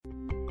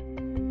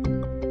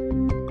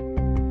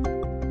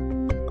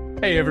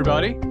Hey,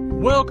 everybody.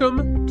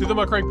 Welcome to the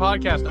Muck Rank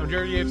Podcast. I'm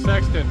Jerry Yates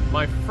Sexton,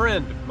 my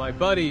friend, my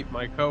buddy,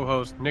 my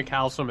co-host, Nick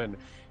Hauselman.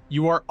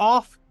 You are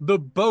off the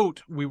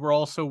boat. We were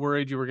also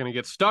worried you were going to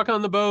get stuck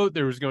on the boat.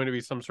 There was going to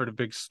be some sort of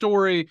big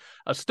story,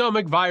 a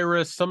stomach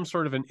virus, some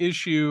sort of an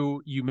issue.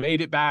 You made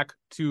it back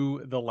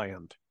to the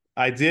land.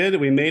 I did.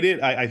 We made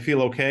it. I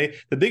feel okay.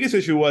 The biggest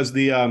issue was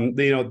they have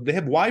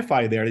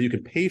Wi-Fi there that you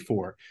can pay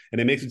for, and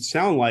it makes it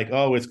sound like,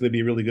 oh, it's going to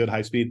be really good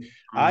high speed.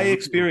 I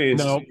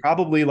experienced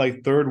probably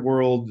like third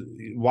world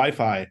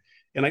Wi-Fi,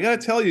 and I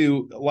got to tell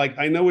you, like,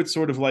 I know it's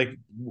sort of like,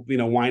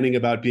 whining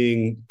about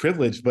being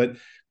privileged, but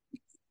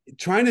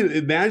trying to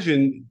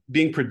imagine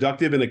being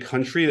productive in a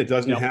country that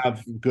doesn't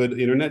have good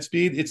internet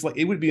speed, it's like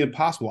it would be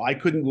impossible. I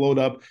couldn't load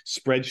up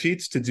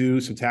spreadsheets to do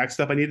some tax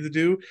stuff I needed to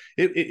do.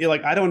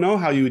 Like, I don't know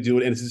how you would do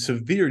it, and it's a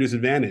severe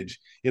disadvantage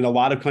in a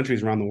lot of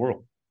countries around the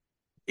world.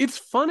 It's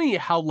funny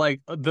how, like,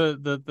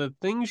 the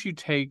things you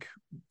take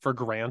for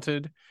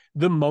granted,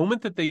 the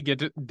moment that they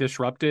get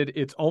disrupted,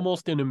 it's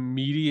almost an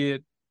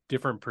immediate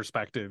different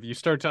perspective. You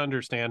start to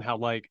understand how,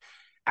 like,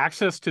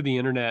 access to the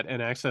internet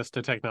and access to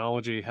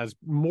technology has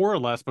more or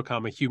less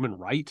become a human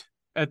right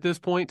at this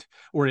point,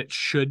 or it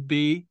should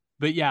be.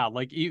 But yeah,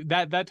 like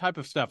that type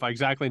of stuff, I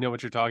exactly know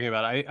what you're talking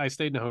about. I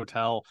stayed in a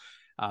hotel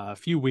a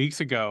few weeks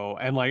ago,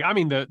 and like, I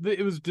mean,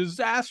 it was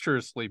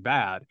disastrously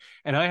bad.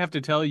 And I have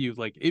to tell you,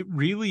 like, it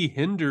really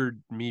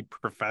hindered me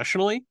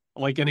professionally,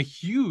 like in a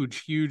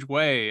huge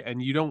way.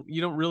 And you don't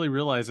really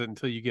realize it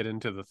until you get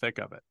into the thick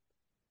of it.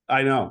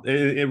 I know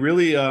it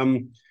really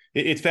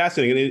it's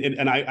fascinating,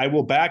 and I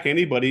will back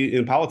anybody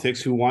in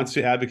politics who wants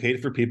to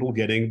advocate for people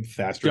getting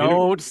faster Don't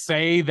internet.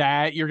 say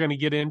that. You're going to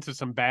get into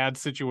some bad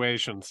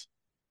situations.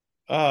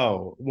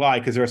 Oh, why?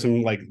 Because there are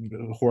some like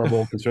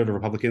horrible conservative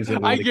Republicans that I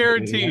want to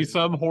guarantee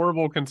some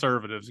horrible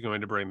conservatives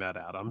going to bring that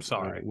out. I'm All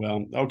sorry. right.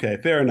 Well, okay,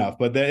 fair enough.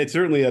 But it's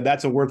certainly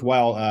that's a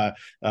worthwhile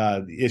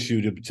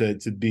issue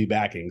to be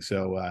backing.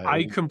 So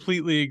I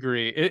completely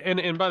agree.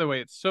 And by the way,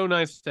 it's so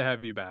nice to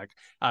have you back.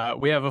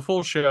 We have a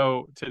full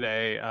show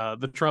today.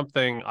 The Trump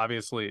thing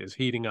obviously is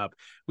heating up.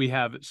 We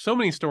have so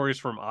many stories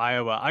from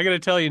Iowa. I got to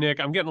tell you, Nick,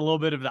 I'm getting a little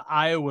bit of the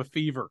Iowa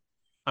fever.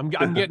 I'm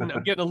getting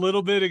a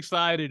little bit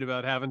excited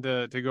about having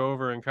to go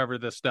over and cover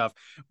this stuff.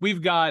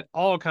 We've got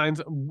all kinds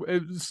of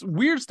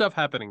weird stuff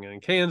happening in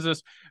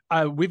Kansas.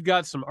 We've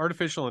got some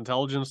artificial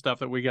intelligence stuff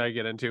that we got to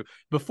get into.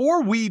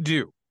 Before we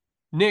do,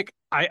 Nick,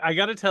 I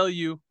got to tell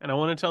you, and I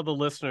want to tell the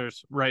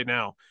listeners right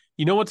now,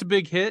 you know what's a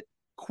big hit?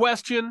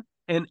 Question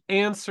and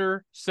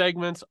answer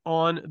segments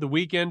on The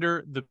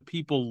Weekender. The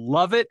people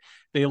love it.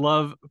 They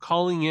love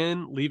calling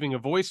in, leaving a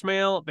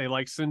voicemail. They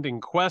like sending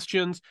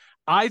questions.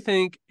 I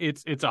think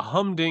it's a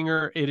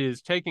humdinger. It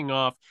is taking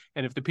off.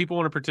 And if the people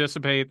want to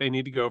participate, they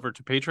need to go over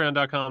to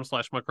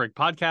patreon.com/muckrake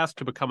podcast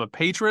to become a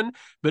patron.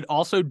 But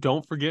also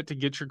don't forget to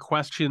get your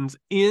questions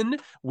in.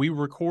 We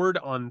record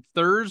on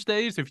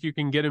Thursdays. If you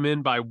can get them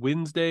in by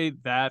Wednesday,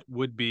 that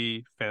would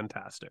be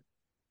fantastic.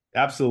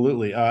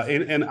 Absolutely.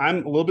 And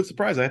I'm a little bit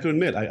surprised. I have to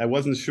admit, I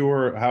wasn't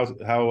sure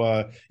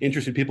how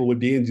interested people would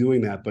be in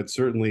doing that, but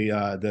certainly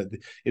that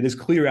it is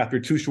clear after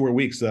 2 short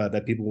weeks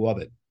that people love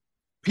it.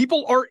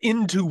 People are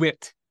into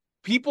it.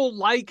 People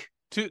like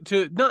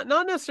to not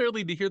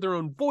necessarily to hear their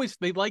own voice.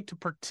 They like to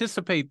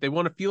participate. They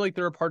want to feel like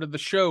they're a part of the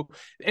show.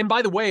 And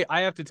by the way,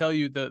 I have to tell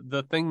you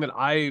the thing that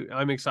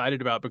I'm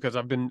excited about, because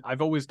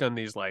I've always done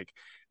these like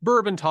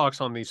bourbon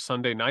talks on these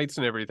Sunday nights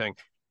and everything.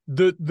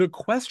 The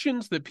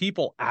questions that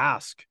people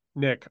ask,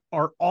 Nick,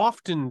 are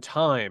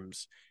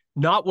oftentimes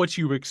not what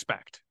you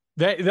expect.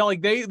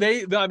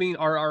 I mean,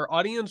 our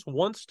audience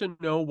wants to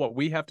know what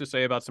we have to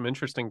say about some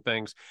interesting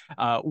things.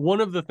 One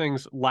of the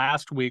things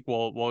last week,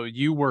 while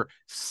you were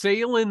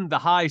sailing the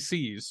high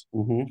seas,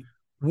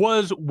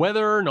 was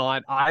whether or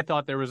not I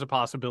thought there was a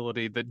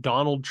possibility that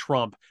Donald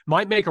Trump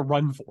might make a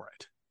run for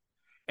it.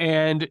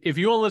 And if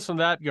you want to listen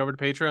to that, go over to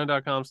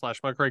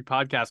patreon.com/muckrake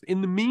podcast.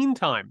 In the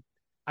meantime,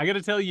 I got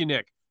to tell you,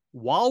 Nick,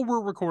 while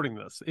we're recording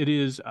this, it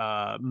is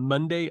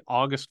Monday,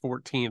 August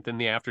 14th in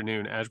the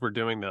afternoon as we're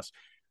doing this.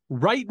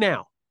 Right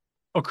now,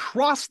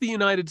 across the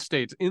United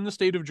States, in the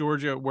state of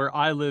Georgia, where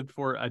I lived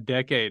for a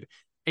decade,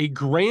 a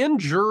grand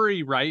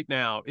jury right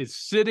now is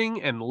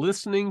sitting and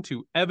listening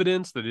to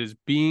evidence that is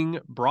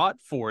being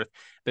brought forth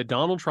that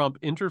Donald Trump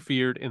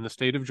interfered in the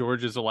state of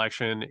Georgia's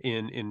election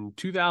in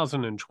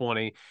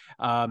 2020.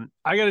 I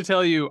got to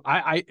tell you,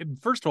 I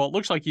first of all, it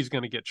looks like he's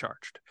going to get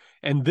charged.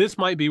 And this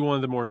might be one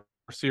of the more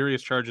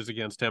serious charges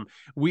against him.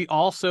 We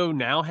also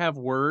now have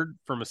word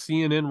from a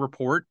CNN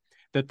report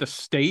that the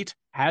state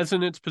has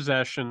in its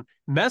possession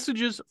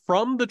messages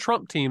from the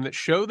Trump team that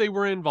show they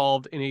were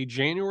involved in a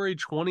January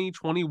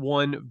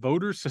 2021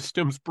 voter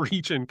systems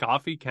breach in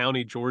Coffee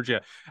County,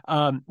 Georgia,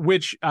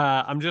 which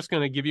I'm just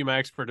going to give you my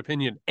expert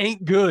opinion,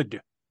 ain't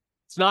good.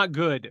 It's not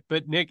good.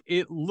 But Nick,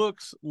 it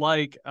looks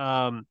like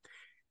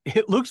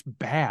it looks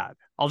bad.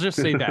 I'll just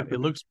say that. It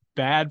looks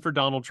bad for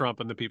Donald Trump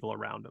and the people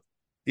around him.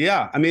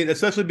 Yeah, I mean,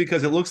 especially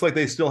because it looks like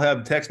they still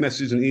have text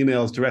messages and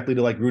emails directly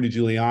to like Rudy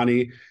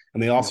Giuliani,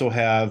 and they also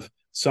have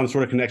some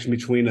sort of connection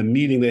between a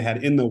meeting they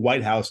had in the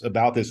White House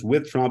about this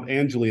with Trump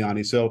and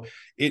Giuliani. So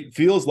it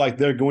feels like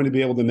they're going to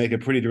be able to make a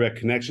pretty direct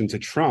connection to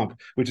Trump,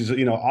 which is,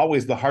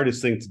 always the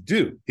hardest thing to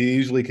do. He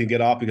usually can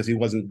get off because he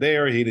wasn't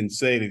there. He didn't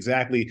say it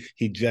exactly.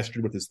 He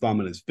gestured with his thumb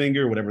and his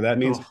finger, whatever that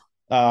means.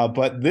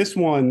 But this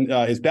one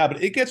is bad,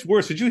 but it gets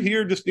worse. Did you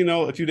hear just,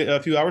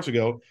 a few hours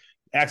ago,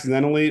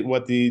 accidentally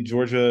what the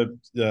Georgia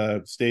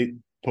state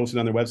posted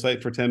on their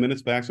website for 10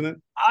 minutes by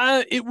accident?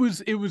 It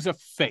was a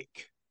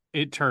fake,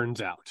 it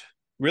turns out.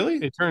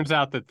 Really? It turns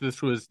out that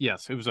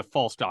it was a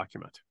false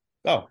document.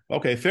 Oh,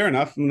 okay, fair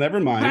enough. Never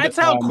mind. That's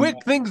how quick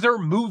things are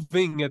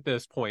moving at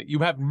this point. You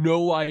have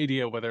no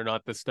idea whether or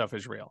not this stuff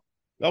is real.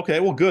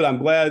 Okay, well, good. I'm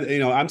glad.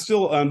 I'm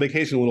still on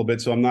vacation a little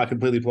bit, so I'm not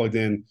completely plugged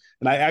in.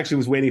 And I actually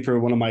was waiting for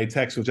one of my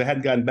texts, which I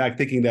hadn't gotten back,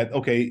 thinking that,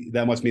 okay,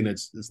 that must mean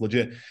it's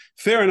legit.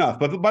 Fair enough.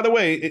 But by the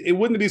way, it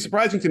wouldn't be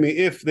surprising to me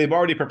if they've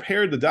already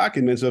prepared the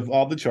documents of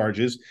all the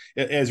charges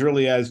as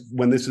early as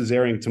when this is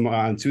airing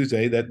tomorrow on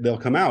Tuesday, that they'll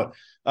come out.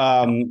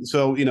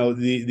 So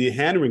the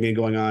hand wringing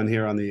going on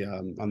here on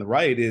the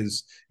right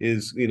is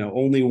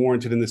only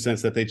warranted in the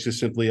sense that they just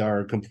simply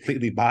are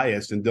completely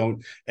biased and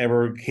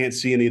can't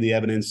see any of the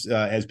evidence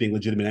as being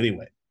legitimate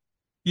anyway.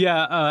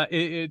 Yeah,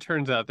 it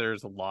turns out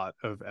there's a lot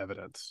of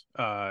evidence.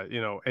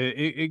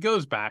 It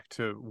goes back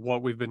to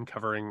what we've been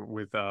covering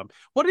with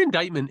what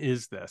indictment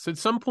is this? At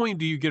some point,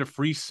 do you get a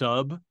free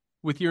sub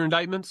with your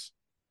indictments?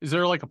 Is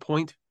there like a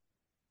point?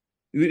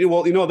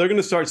 Well, they're going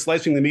to start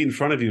slicing the meat in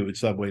front of you at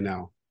Subway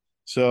now.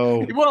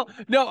 So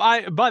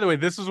by the way,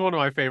 this is one of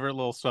my favorite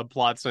little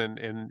subplots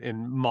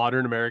in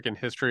modern American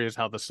history is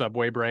how the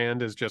Subway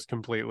brand is just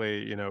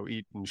completely,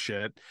 eating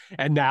shit.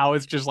 And now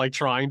it's just like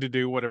trying to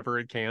do whatever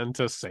it can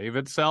to save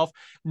itself.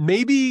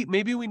 Maybe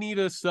we need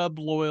a sub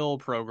loyal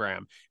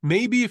program.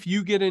 Maybe if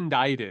you get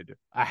indicted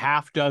a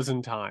half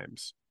dozen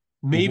times,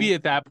 maybe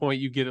at that point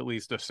you get at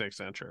least a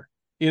 6-incher.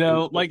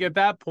 Like at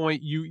that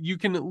point you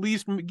can at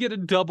least get a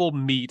double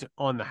meat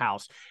on the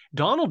house.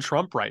 Donald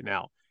Trump right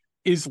now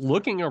is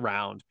looking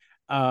around.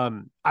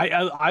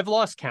 I've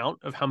lost count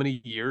of how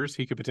many years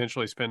he could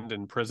potentially spend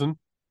in prison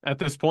at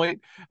this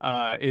point.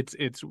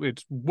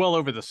 It's well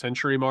over the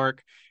century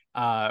mark.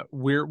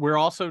 We're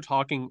also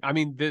talking. I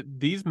mean,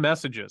 these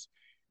messages,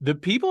 the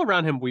people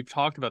around him. We've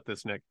talked about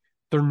this, Nick.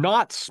 They're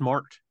not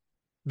smart.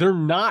 They're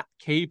not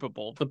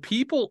capable. The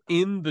people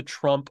in the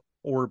Trump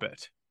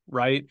orbit,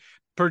 right?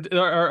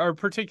 Are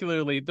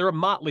particularly, they're a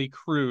motley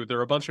crew.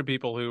 They're a bunch of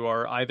people who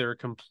are either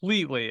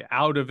completely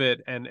out of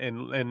it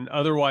and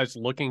otherwise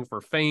looking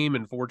for fame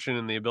and fortune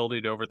and the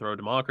ability to overthrow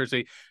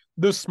democracy.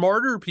 The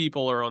smarter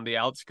people are on the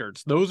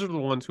outskirts. Those are the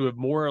ones who have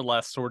more or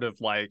less sort of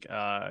like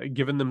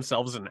given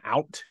themselves an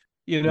out.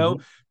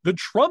 The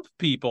Trump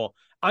people,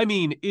 I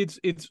mean, it's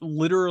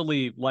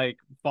literally like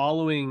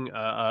following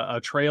a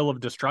trail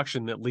of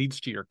destruction that leads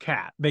to your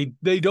cat.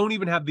 They don't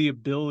even have the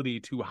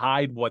ability to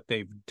hide what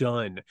they've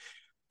done.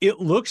 It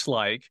looks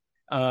like,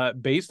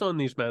 based on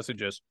these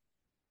messages,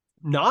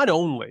 not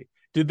only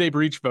did they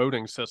breach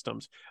voting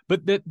systems,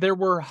 but that there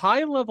were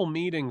high-level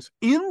meetings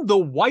in the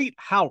White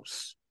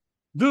House,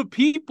 the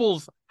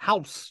people's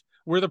house,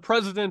 where the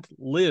president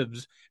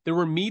lives. There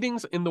were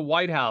meetings in the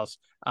White House.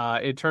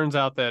 It turns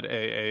out that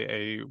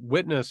a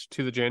witness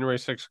to the January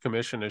 6th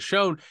commission has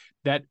shown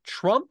that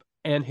Trump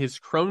and his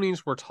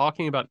cronies were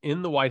talking about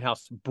in the White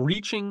House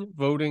breaching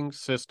voting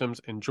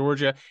systems in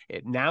Georgia.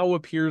 It now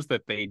appears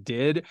that they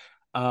did.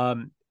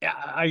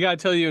 I gotta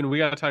tell you, and we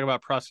gotta talk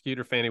about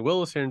prosecutor Fani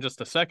Willis here in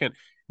just a second.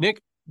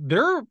 Nick,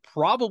 they're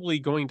probably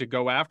going to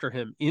go after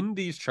him in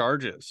these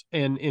charges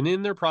and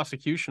in their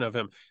prosecution of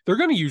him. They're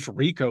going to use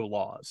RICO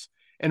laws.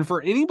 And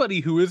for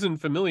anybody who isn't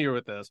familiar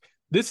with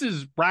this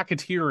is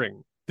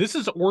racketeering. This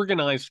is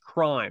organized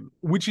crime,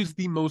 which is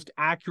the most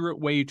accurate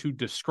way to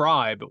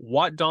describe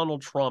what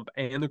Donald Trump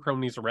and the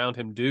cronies around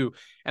him do.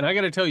 And I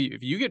got to tell you,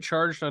 if you get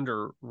charged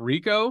under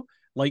RICO,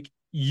 like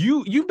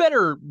you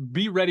better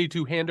be ready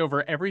to hand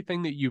over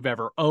everything that you've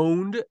ever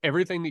owned,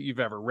 everything that you've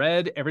ever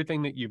read,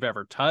 everything that you've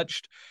ever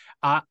touched.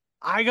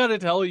 I got to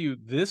tell you,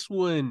 this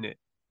one's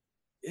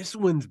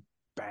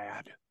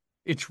bad.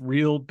 It's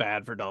real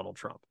bad for Donald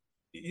Trump.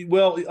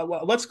 Well,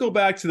 let's go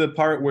back to the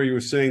part where you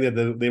were saying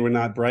that they were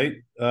not bright,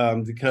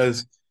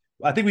 because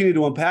I think we need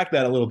to unpack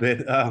that a little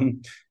bit,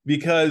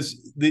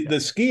 because the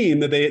scheme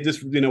that they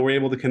just were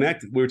able to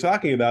connect, we were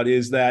talking about,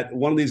 is that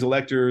one of these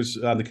electors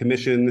on the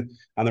commission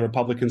on the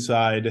Republican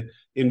side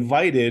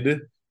invited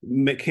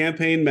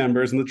campaign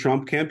members in the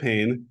Trump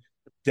campaign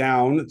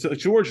down to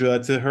Georgia,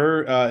 to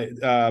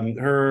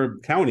her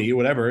county,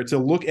 whatever, to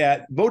look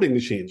at voting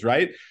machines,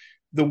 right?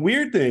 The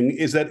weird thing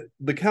is that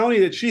the county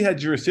that she had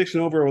jurisdiction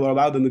over or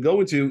allowed them to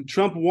go into,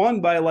 Trump won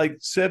by like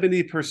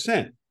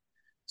 70%.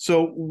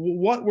 So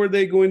what were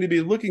they going to be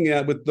looking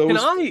at with those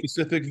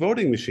specific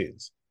voting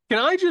machines? Can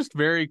I just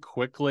very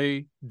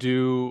quickly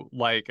do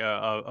like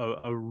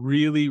a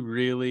really,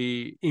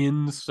 really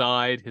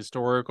inside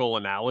historical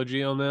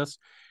analogy on this?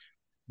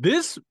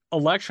 This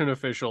election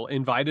official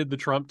invited the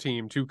Trump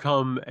team to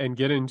come and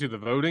get into the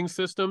voting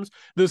systems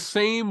the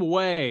same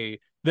way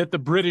that the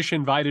British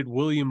invited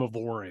William of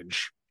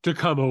Orange to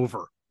come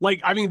over. Like,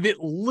 I mean, it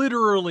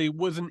literally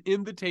was an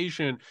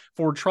invitation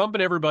for Trump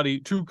and everybody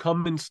to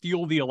come and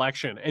steal the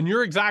election. And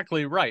you're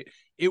exactly right.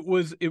 It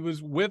was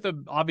with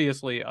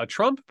obviously a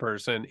Trump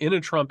person in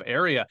a Trump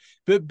area,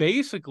 but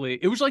basically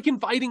it was like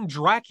inviting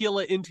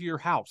Dracula into your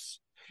house.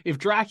 If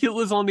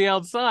Dracula's on the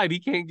outside, he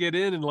can't get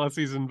in unless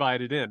he's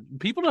invited in.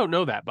 People don't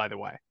know that, by the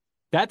way.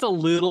 That's a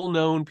little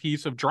known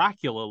piece of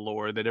Dracula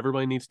lore that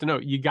everybody needs to know.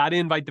 You got to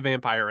invite the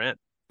vampire in.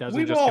 Doesn't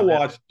We've just all come in.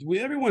 watched.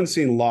 Everyone's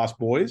seen Lost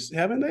Boys,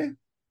 haven't they?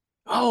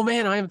 Oh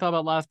man, I haven't thought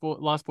about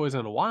Lost Boys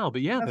in a while,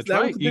 but yeah, that's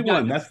That was right. the big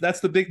one. That's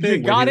the big You thing where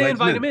he got to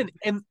invites them invite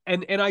him in.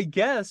 in, and I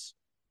guess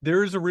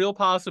there's a real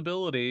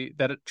possibility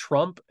that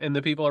Trump and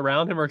the people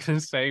around him are going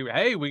to say,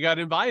 "Hey, we got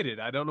invited.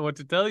 I don't know what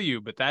to tell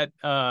you, but that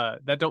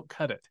don't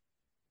cut it."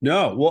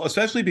 No, well,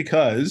 especially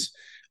because.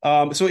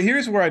 So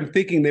here's where I'm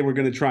thinking they were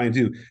going to try and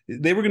do.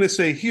 They were going to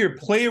say, here,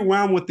 play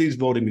around with these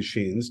voting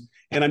machines.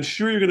 And I'm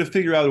sure you're going to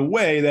figure out a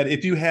way that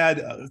if you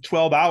had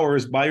 12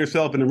 hours by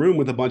yourself in a room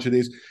with a bunch of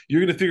these,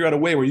 you're going to figure out a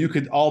way where you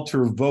could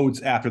alter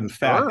votes after the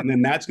fact. Sure. And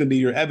then that's going to be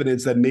your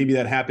evidence that maybe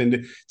that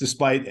happened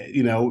despite,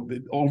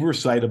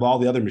 oversight of all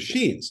the other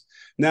machines.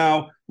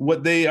 Now,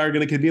 what they are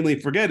going to conveniently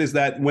forget is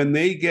that when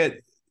they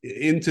get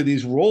into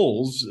these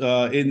roles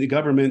in the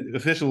government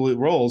official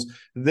roles,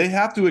 they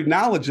have to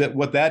acknowledge that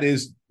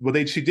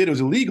she did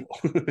was illegal.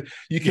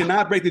 You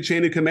cannot break the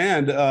chain of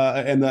command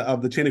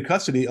of the chain of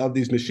custody of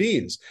these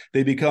machines.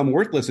 They become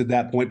worthless at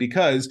that point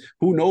because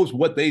who knows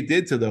what they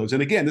did to those.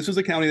 And again, this was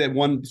a county that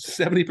won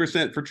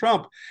 70% for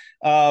Trump.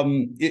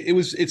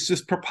 It's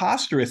just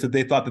preposterous that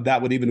they thought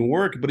that would even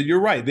work. But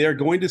you're right; they're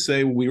going to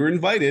say we were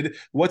invited.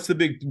 What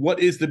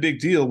is the big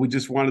deal? We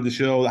just wanted to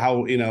show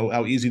how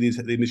easy these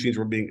machines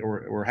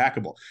were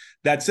hackable.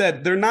 That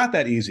said, they're not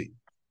that easy.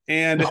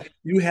 And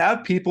you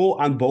have people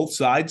on both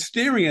sides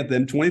staring at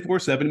them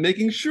 24/7,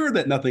 making sure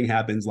that nothing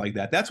happens like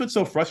that. That's what's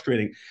so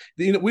frustrating.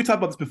 We talked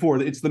about this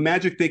before. It's the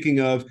magic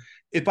thinking of,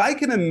 if I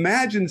can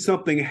imagine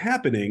something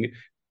happening,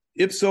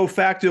 ipso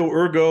facto,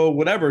 ergo,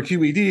 whatever,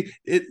 QED,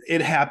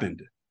 it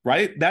happened,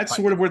 right? That's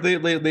sort of where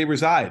they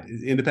reside,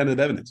 independent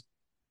of evidence.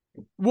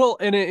 Well,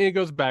 and it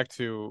goes back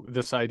to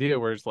this idea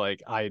where it's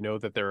like, I know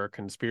that there are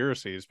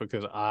conspiracies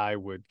because I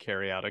would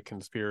carry out a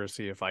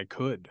conspiracy if I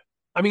could.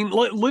 I mean,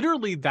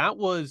 literally, that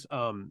was,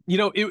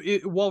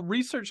 while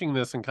researching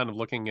this and kind of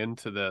looking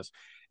into this,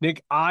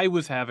 Nick, I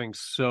was having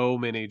so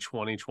many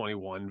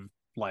 2021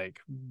 like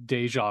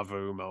deja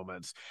vu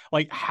moments,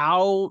 like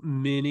how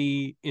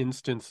many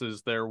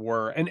instances there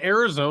were. And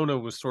Arizona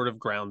was sort of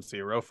ground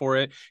zero for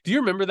it. Do you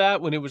remember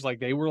that when it was like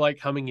they were like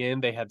coming in,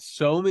 they had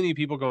so many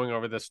people going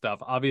over this stuff?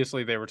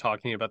 Obviously, they were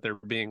talking about there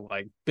being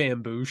like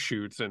bamboo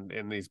shoots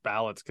in these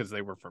ballots because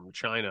they were from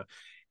China.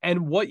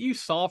 And what you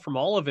saw from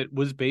all of it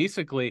was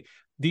basically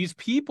these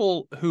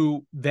people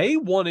who they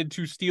wanted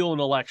to steal an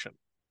election.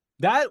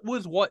 That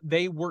was what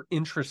they were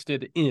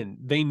interested in.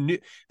 They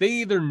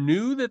either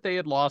knew that they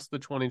had lost the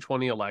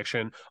 2020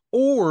 election,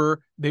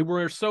 or they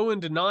were so in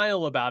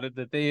denial about it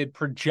that they had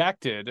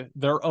projected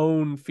their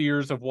own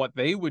fears of what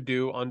they would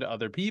do onto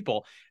other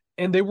people.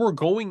 And they were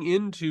going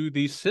into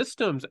these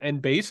systems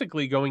and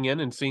basically going in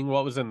and seeing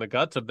what was in the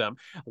guts of them,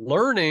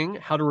 learning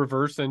how to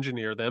reverse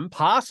engineer them,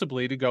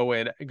 possibly to go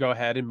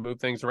ahead and move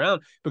things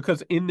around,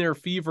 because in their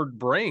fevered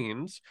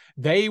brains,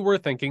 they were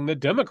thinking the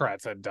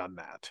Democrats had done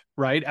that,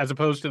 right? As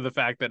opposed to the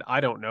fact that,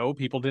 I don't know,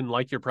 people didn't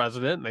like your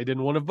president and they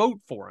didn't want to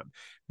vote for him.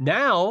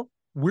 Now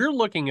we're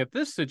looking at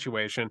this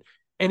situation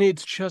and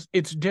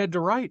it's dead to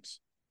rights.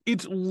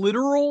 It's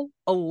literal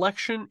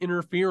election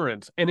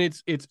interference, and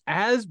it's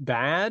as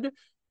bad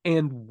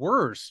and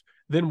worse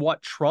than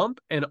what Trump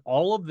and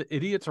all of the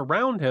idiots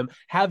around him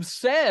have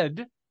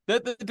said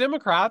that the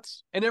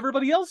Democrats and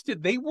everybody else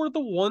did. They were the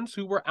ones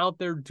who were out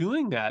there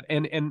doing that,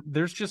 and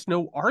there's just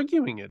no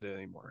arguing it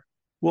anymore.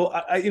 Well,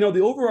 the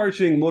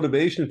overarching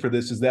motivation for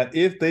this is that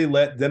if they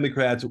let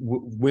Democrats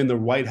win the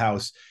White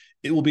House,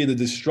 it will be the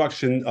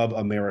destruction of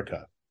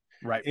America.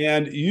 Right.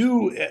 And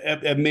you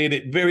have made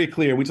it very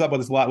clear. We talk about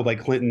this a lot with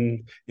like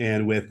Clinton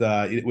and with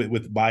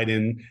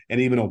Biden and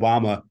even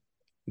Obama.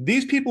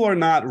 These people are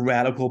not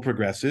radical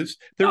progressives.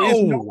 There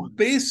is no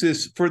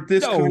basis for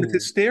this kind of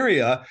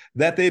hysteria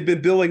that they've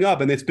been building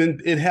up, and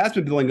it has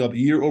been building up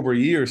year over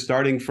year,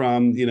 starting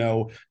from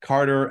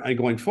Carter and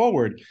going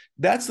forward.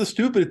 That's the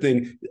stupid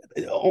thing.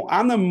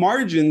 On the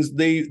margins,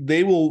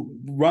 they will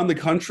run the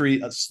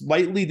country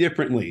slightly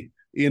differently.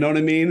 You know what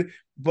I mean?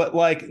 But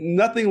like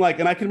nothing like,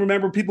 and I can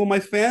remember people in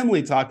my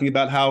family talking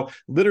about how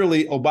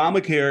literally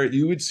Obamacare,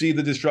 you would see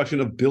the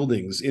destruction of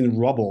buildings in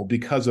rubble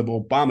because of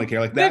Obamacare.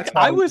 Like that's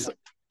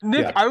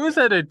Nick, I was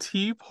at a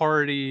Tea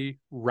Party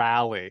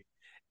rally,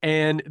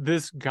 and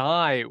this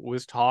guy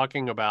was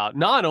talking about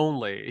not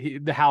only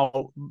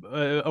how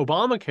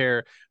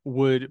Obamacare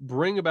would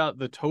bring about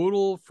the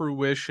total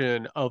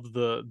fruition of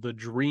the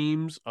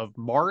dreams of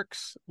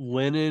Marx,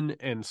 Lenin,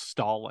 and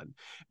Stalin,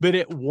 but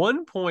at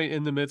one point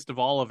in the midst of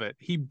all of it,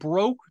 he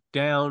broke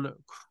down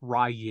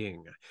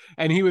crying,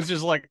 and he was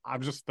just like,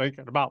 "I'm just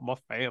thinking about my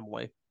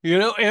family,"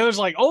 and it was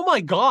like, "Oh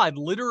my God,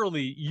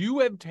 literally, you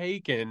have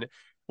taken."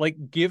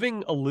 like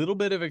giving a little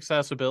bit of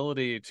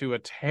accessibility to a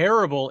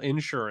terrible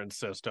insurance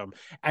system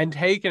and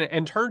taken it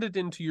and turned it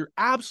into your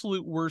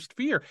absolute worst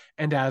fear.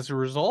 And as a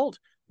result,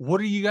 what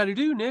do you got to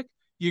do, Nick?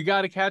 You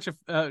got to catch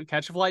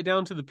a flight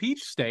down to the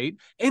Peach State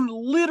and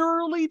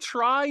literally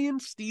try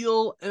and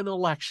steal an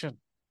election.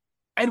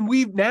 And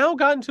we've now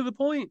gotten to the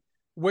point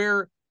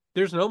where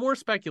there's no more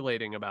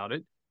speculating about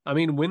it. I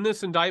mean, when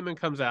this indictment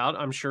comes out,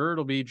 I'm sure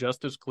it'll be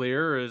just as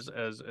clear as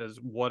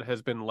what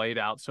has been laid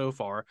out so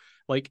far.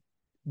 Like,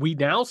 we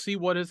now see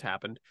what has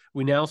happened.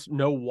 We now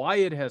know why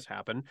it has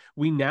happened.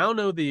 We now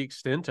know the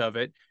extent of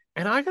it.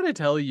 And I got to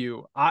tell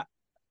you,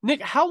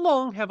 Nick, how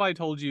long have I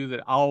told you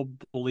that I'll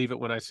believe it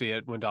when I see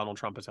it when Donald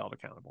Trump is held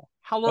accountable?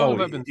 How long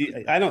have I been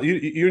saying? I don't.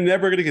 You're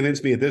never going to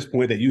convince me at this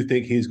point that you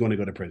think he's going to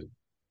go to prison.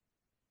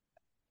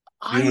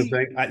 You know what I'm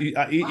saying?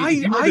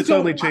 If you were to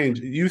suddenly change,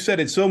 you said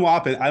it so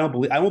often. I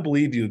won't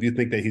believe you if you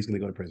think that he's going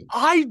to go to prison.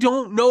 I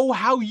don't know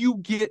how you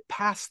get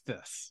past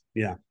this.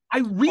 Yeah,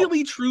 I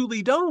really,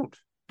 truly don't.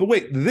 But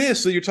wait,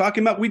 this that you're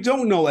talking about, we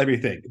don't know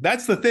everything.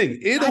 That's the thing.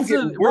 It'll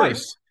get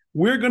worse. Right.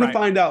 We're going to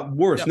find out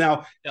worse. Yep.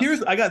 Now,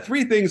 I got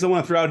three things I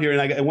want to throw out here,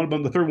 and one of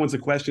them, the third one's a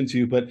question to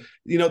you. But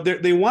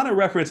they want to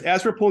reference,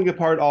 as we're pulling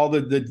apart all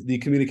the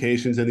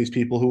communications and these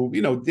people who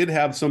did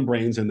have some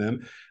brains in them.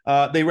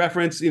 They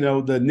reference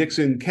the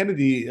Nixon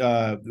Kennedy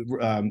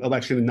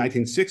election in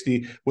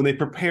 1960 when they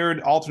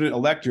prepared alternate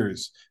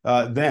electors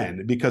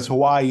then, because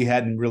Hawaii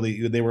hadn't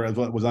really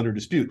was under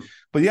dispute.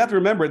 But you have to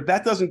remember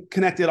that doesn't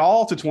connect at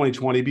all to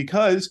 2020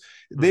 because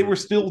they were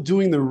still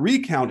doing the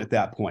recount at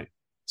that point.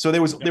 So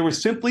they were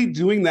simply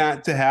doing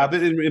that to have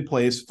it in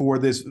place for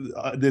this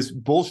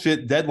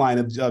bullshit deadline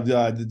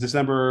of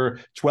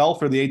December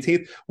 12th or the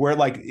 18th, where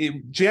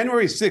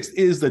January 6th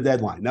is the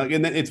deadline. Now,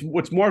 and then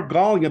what's more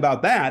galling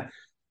about that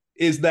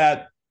is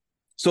that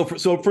so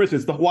for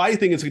instance, the Hawaii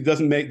thing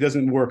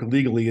doesn't work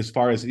legally as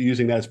far as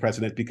using that as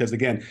precedent because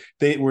again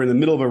they were in the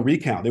middle of a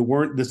recount.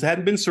 This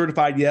hadn't been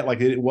certified yet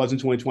like it was in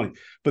 2020.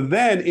 But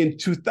then in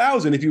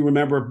 2000, if you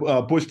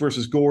remember Bush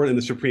versus Gore in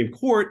the Supreme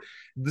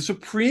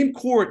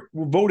Court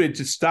voted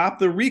to stop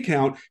the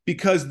recount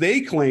because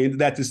they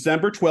claimed that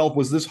December 12th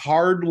was this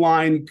hard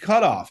line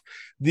cutoff.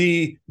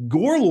 The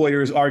Gore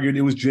lawyers argued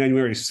it was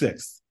January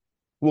 6th.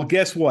 Well,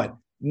 guess what?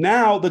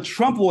 Now the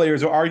Trump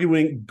lawyers are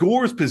arguing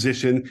Gore's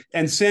position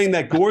and saying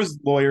that Gore's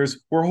lawyers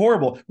were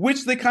horrible,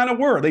 which they kind of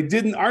were. They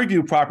didn't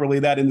argue properly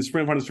that in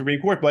front of the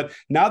Supreme Court. But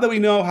now that we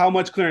know how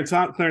much Clarence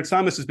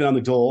Thomas has been on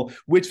the dole,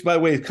 which, by the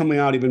way, is coming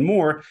out even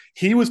more,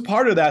 he was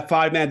part of that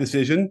 5-man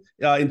decision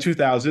in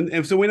 2000.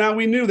 And so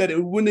we knew that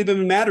it wouldn't have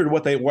even mattered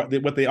what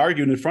they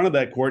argued in front of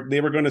that court. They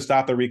were going to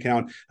stop the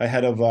recount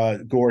ahead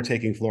of Gore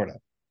taking Florida.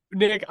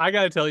 Nick, I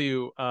got to tell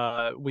you,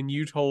 when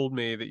you told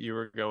me that you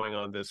were going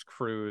on this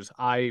cruise,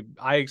 I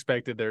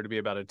expected there to be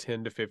about a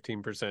 10 to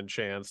 15%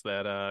 chance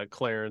that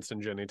Clarence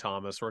and Jenny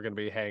Thomas were going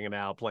to be hanging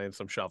out playing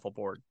some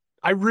shuffleboard.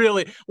 I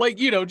really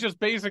just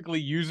basically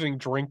using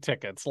drink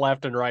tickets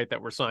left and right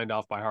that were signed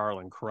off by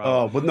Harlan Crow.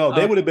 Oh, but no,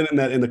 they would have been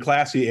in the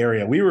classy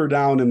area. We were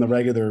down in the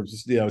regular,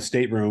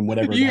 stateroom,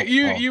 whatever.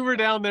 You were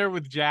down there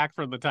with Jack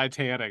from the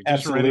Titanic.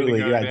 Just absolutely,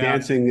 ready to go down.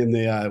 Dancing in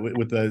the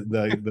with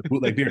the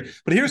bootleg beer.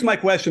 But here's my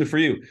question for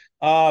you.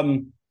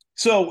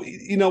 So,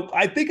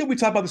 I think we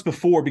talked about this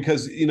before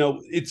because,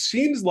 it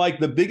seems like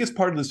the biggest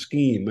part of the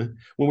scheme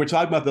when we're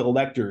talking about the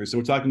electors,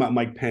 and we're talking about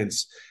Mike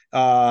Pence,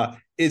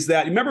 is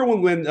that, remember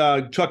when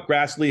Chuck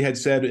Grassley had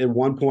said at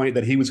one point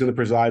that he was going to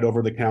preside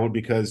over the count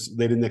because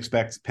they didn't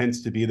expect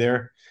Pence to be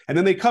there? And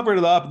then they covered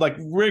it up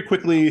very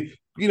quickly.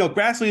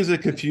 Grassley is a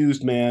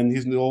confused man.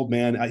 He's an old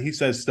man. He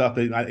says stuff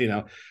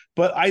that,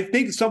 But I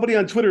think somebody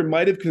on Twitter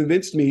might have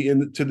convinced me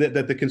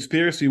that the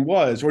conspiracy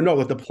was, or no,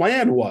 that the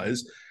plan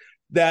was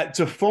that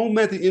to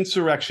foment the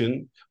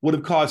insurrection would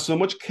have caused so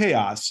much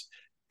chaos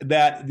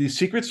that the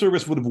Secret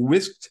Service would have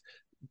whisked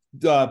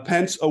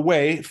Pence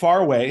far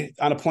away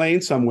on a plane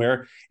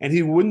somewhere, and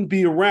he wouldn't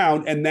be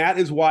around. And that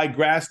is why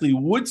Grassley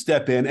would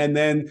step in and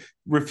then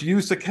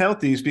refuse to count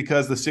these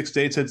because the 6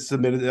 states had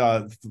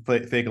submitted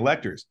fake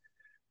electors.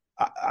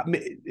 Was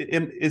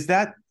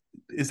that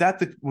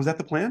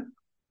the plan?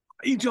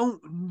 I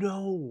don't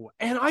know.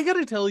 And I got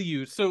to tell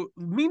you, so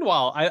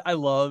meanwhile, I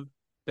love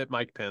that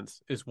Mike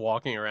Pence is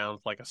walking around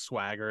with like a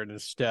swagger and a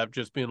step,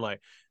 just being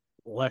like,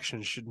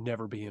 elections should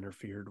never be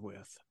interfered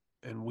with.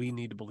 And we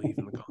need to believe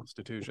in the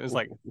Constitution. It's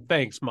like,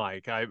 thanks,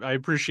 Mike. I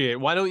appreciate it.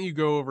 Why don't you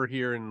go over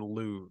here and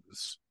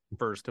lose,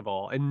 first of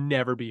all, and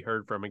never be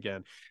heard from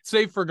again?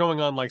 Save for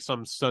going on like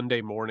some Sunday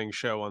morning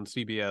show on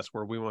CBS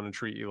where we want to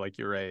treat you like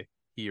you're a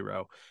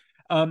hero.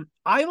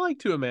 I like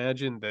to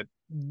imagine that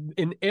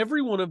in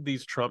every one of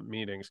these Trump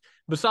meetings,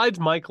 besides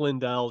Mike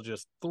Lindell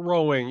just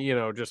throwing,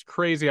 just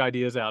crazy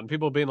ideas out and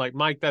people being like,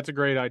 Mike, that's a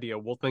great idea.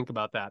 We'll think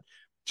about that.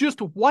 Just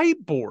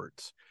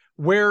whiteboards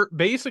where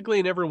basically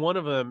in every one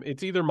of them,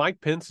 it's either Mike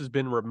Pence has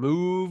been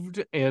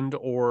removed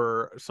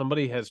or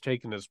somebody has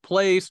taken his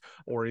place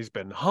or he's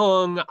been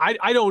hung.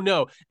 I don't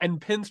know.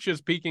 And Pence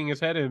just peeking his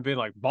head in and being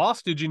like,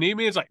 boss, did you need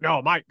me? It's like,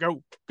 no, Mike,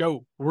 go.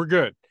 We're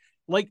good.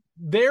 Like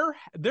there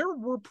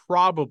were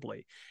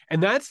probably,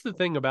 and that's the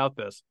thing about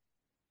this.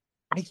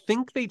 I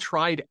think they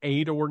tried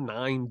 8 or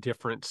 9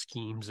 different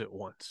schemes at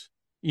once.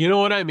 You know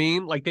what I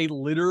mean? Like they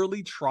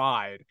literally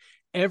tried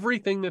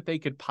everything that they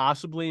could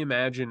possibly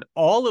imagine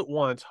all at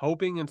once,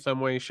 hoping in some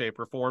way, shape,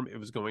 or form it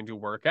was going to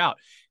work out.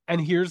 And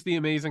here's the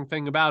amazing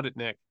thing about it,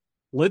 Nick.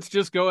 Let's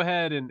just go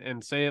ahead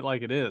and say it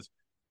like it is.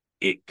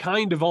 It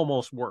kind of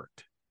almost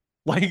worked.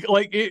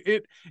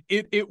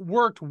 It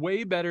worked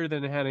way better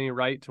than it had any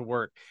right to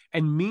work.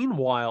 And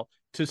meanwhile,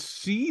 to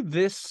see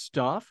this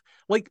stuff,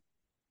 like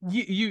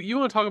you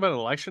want to talk about an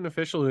election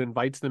official who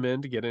invites them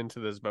in to get into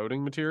this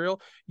voting material.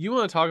 You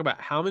want to talk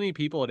about how many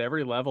people at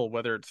every level,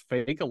 whether it's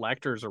fake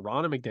electors or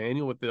Ronna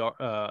McDaniel with the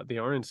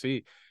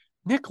RNC.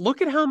 Nick,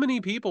 look at how many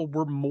people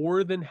were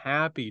more than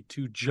happy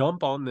to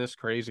jump on this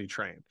crazy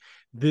train.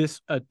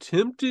 This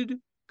attempted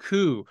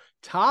coup,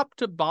 top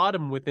to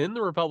bottom within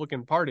the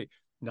Republican Party,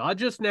 not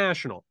just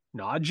national,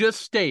 not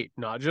just state,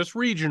 not just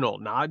regional,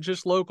 not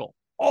just local,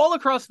 all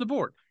across the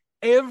board.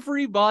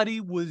 Everybody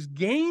was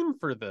game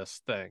for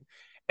this thing.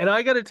 And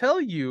I got to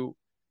tell you,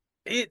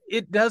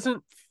 it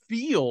doesn't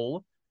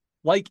feel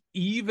like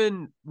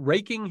even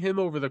raking him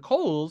over the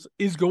coals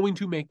is going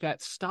to make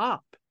that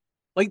stop.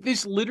 Like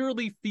this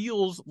literally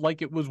feels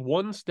like it was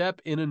one step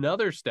in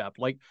another step.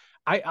 Like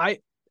I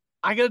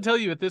got to tell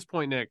you at this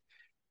point, Nick,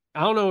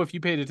 I don't know if you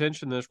paid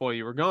attention to this while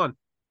you were gone.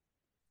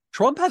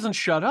 Trump hasn't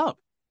shut up.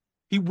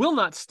 He will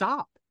not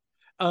stop.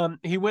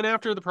 He went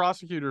after the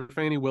prosecutor,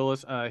 Fani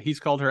Willis. He's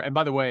called her. And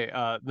by the way,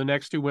 the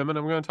next 2 women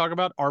I'm going to talk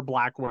about are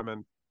Black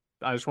women.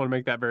 I just want to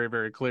make that very,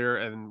 very clear,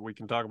 and we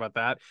can talk about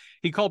that.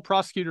 He called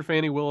prosecutor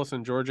Fani Willis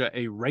in Georgia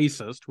a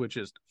racist, which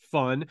is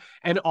fun,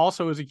 and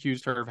also has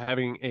accused her of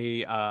having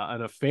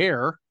an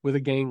affair with a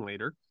gang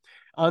leader.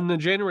 On the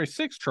January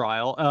 6th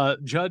trial,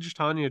 Judge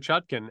Tanya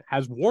Chutkan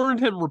has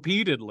warned him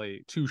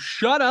repeatedly to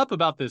shut up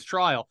about this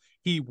trial.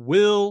 He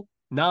will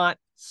not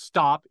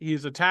stop.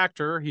 He's attacked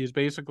her. He's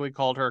basically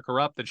called her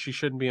corrupt, that she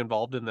shouldn't be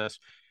involved in this.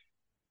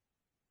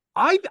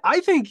 I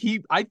think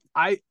he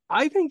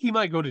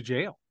might go to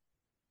jail.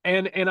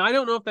 And I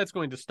don't know if that's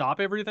going to stop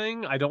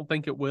everything. I don't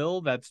think it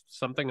will. That's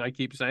something I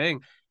keep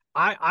saying.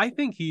 I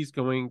think he's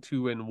going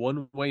to, in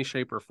one way,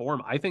 shape, or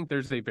form, I think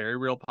there's a very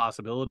real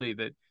possibility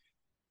that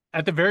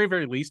at the very,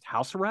 very least,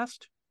 house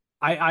arrest.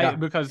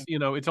 Because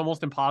it's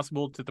almost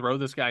impossible to throw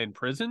this guy in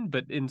prison,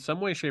 but in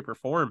some way, shape, or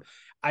form,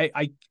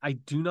 I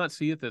do not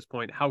see at this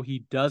point how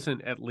he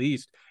doesn't at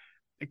least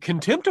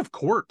contempt of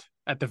court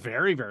at the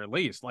very, very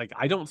least. Like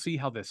I don't see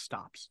how this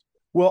stops.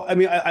 Well, I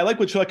mean, I like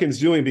what Chutkan's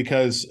doing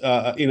because,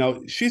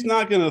 she's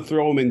not going to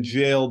throw him in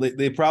jail.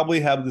 They probably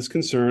have this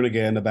concern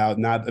again about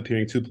not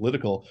appearing too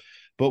political.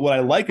 But what I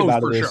like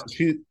about it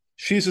is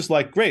she's just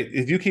like, great,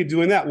 if you keep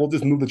doing that, we'll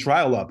just move the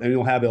trial up and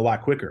you'll have it a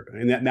lot quicker.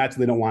 And that's what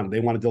they don't want. They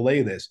want to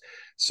delay this.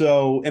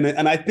 So,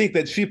 and I think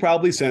that she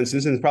probably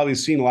senses and has probably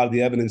seen a lot of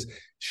the evidence.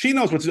 She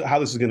knows how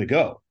this is going to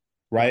go,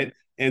 right?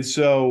 And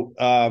so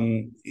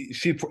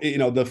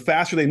the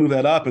faster they move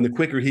that up and the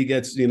quicker he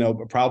gets,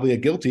 probably a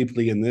guilty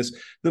plea in this,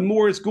 the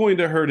more it's going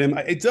to hurt him.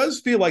 It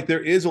does feel like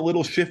there is a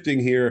little shifting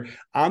here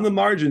on the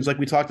margins, like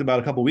we talked about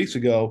a couple of weeks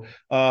ago.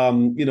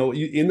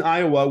 In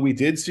Iowa, we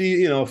did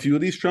see, a few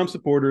of these Trump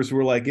supporters who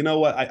were like, you know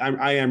what,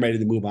 I am ready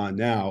to move on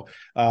now.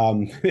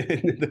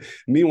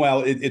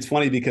 Meanwhile, it's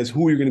funny because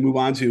who you're going to move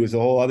on to is a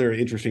whole other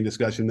interesting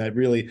discussion that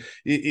really,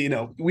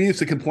 we used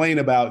to complain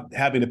about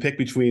having to pick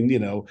between,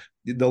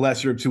 the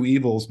lesser of two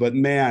evils, but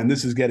man,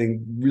 this is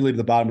getting really to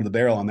the bottom of the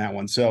barrel on that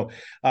one. So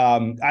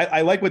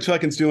I like what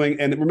Chutkan's doing,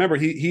 and remember,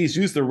 he's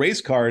used the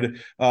race card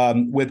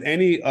with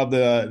any of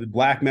the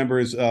Black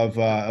members of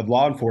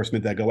law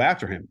enforcement that go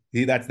after him.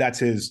 That's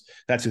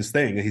his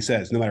thing. He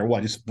says no matter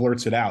what, just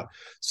blurts it out.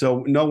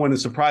 So no one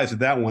is surprised at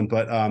that one.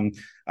 But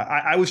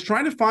I was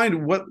trying to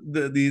find what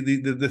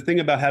the thing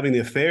about having the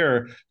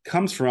affair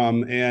comes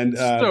from, and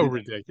so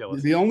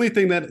ridiculous. The only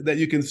thing that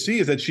you can see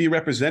is that she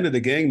represented a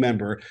gang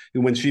member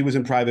when she was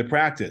in private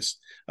practice.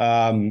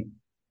 And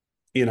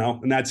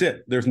that's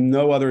it. There's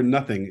no other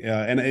nothing.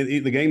 And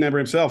the gang member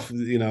himself,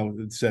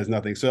 says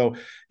nothing. So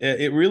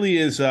it really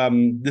is.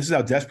 This is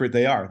how desperate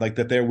they are, like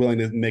that they're willing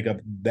to make up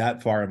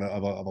that far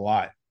of a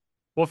lie.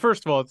 Well,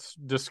 first of all, it's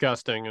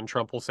disgusting, and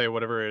Trump will say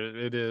whatever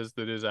it is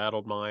that his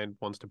addled mind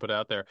wants to put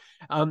out there.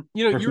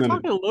 You were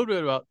talking a little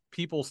bit about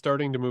people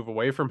starting to move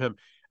away from him.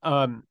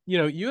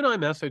 You and I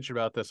messaged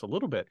about this a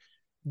little bit.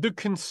 The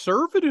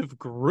conservative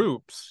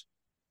groups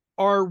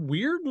are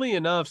weirdly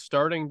enough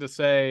starting to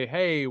say,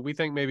 hey, we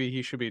think maybe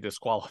he should be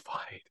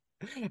disqualified.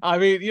 I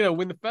mean,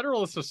 when the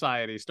Federalist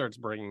Society starts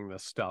bringing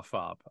this stuff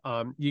up,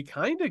 you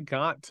kind of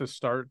got to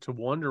start to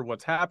wonder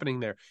what's happening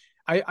there.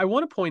 I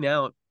want to point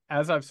out,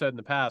 as I've said in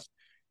the past,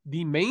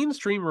 the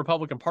mainstream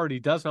Republican Party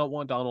does not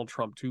want Donald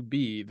Trump to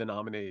be the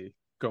nominee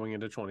going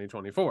into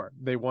 2024.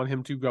 They want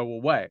him to go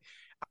away.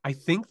 I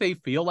think they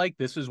feel like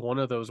this is one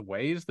of those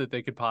ways that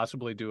they could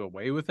possibly do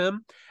away with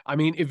him. I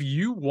mean, if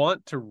you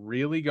want to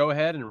really go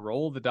ahead and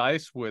roll the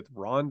dice with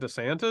Ron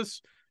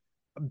DeSantis,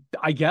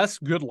 I guess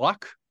good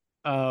luck.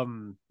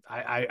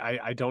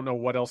 I don't know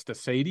what else to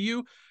say to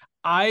you.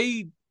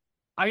 I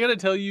I got to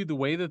tell you, the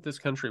way that this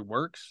country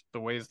works,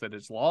 the ways that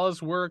its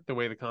laws work, the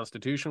way the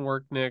Constitution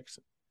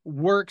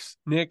works,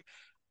 Nick.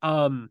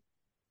 Um,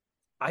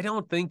 I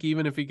don't think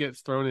even if he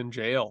gets thrown in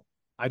jail,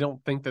 I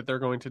don't think that they're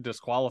going to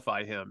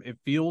disqualify him. It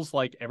feels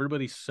like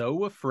everybody's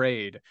so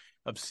afraid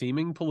of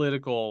seeming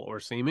political or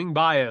seeming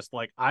biased.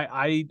 Like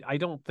I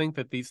don't think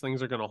that these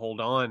things are going to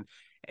hold on.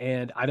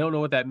 And I don't know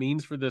what that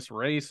means for this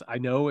race. I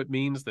know it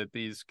means that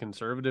these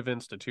conservative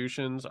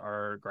institutions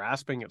are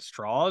grasping at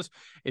straws.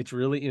 It's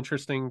really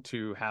interesting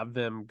to have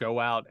them go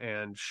out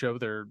and show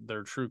their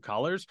true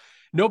colors.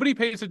 Nobody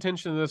pays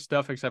attention to this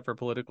stuff except for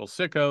political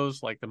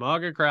sickos like the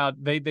MAGA crowd.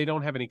 They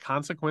don't have any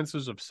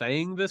consequences of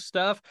saying this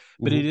stuff,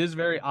 but it is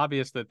very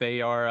obvious that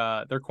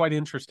they're quite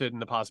interested in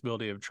the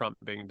possibility of Trump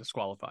being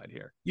disqualified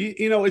here.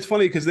 You know, it's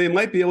funny because they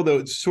might be able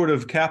to sort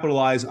of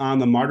capitalize on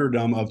the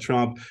martyrdom of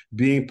Trump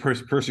being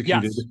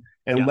persecuted. Yes.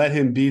 And let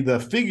him be the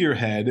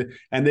figurehead,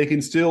 and they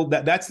can still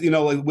that's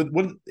like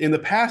with in the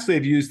past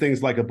they've used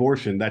things like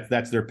abortion.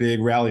 That's their big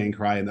rallying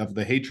cry and of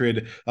the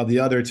hatred of the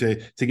other to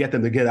get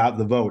them to get out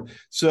the vote.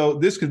 So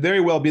this could very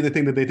well be the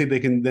thing that they think they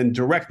can then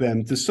direct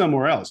them to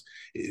somewhere else.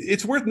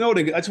 It's worth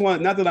noting.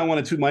 Not that I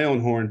want to toot my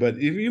own horn, but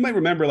if you might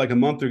remember, like a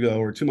month ago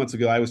or 2 months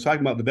ago, I was talking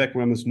about Vivek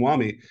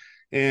Ramaswamy,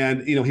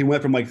 and he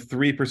went from like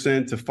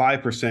 3% to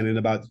 5% in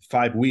about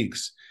 5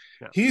 weeks.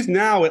 Yeah. He's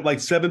now at like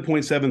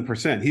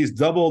 7.7%. He's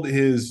doubled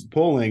his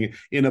polling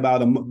in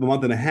about a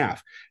month and a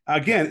half.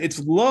 Again, it's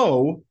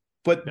low,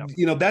 but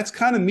that's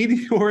kind of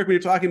meteoric when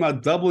you're talking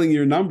about doubling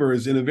your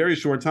numbers in a very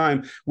short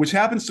time, which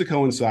happens to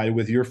coincide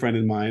with your friend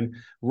and mine,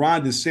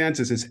 Ron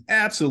DeSantis, is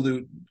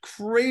absolute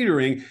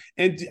cratering.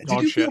 And did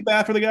you feel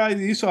bad for the guy?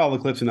 You saw all the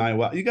clips in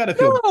Iowa. You got to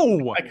feel.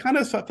 No. I kind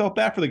of felt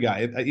bad for the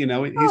guy.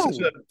 He's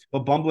such a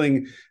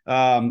bumbling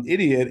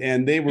idiot,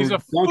 and they were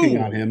dunking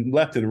on him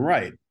left and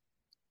right.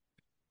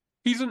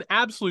 He's an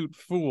absolute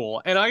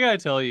fool. And I got to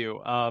tell you,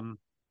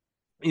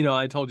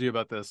 I told you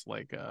about this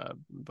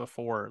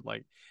before,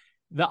 like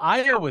the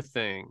Iowa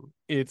thing.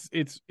 It's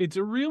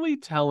really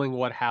telling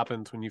what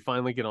happens when you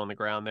finally get on the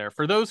ground there.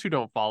 For those who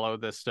don't follow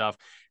this stuff,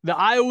 the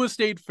Iowa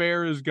State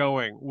Fair is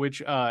going,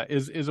 which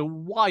is a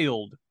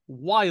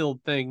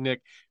wild thing,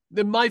 Nick.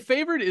 My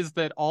favorite is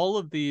that all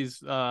of these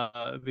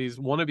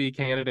wannabe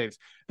candidates,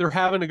 they're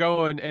having to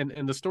go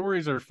and the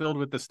stories are filled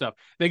with this stuff.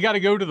 They got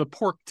to go to the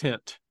pork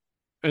tent.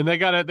 And they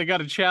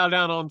gotta chow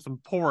down on some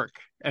pork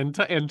and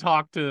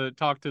talk to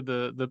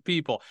the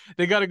people.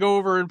 They gotta go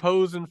over and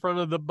pose in front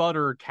of the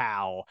butter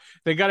cow.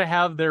 They gotta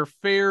have their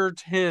fair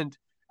tent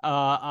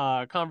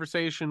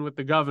conversation with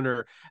the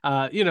governor.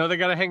 They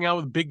gotta hang out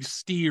with big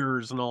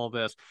steers and all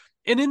this.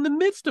 And in the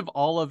midst of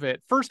all of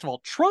it, first of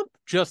all, Trump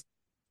just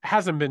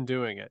hasn't been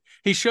doing it.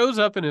 He shows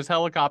up in his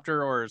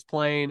helicopter or his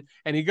plane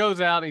and he goes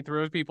out and he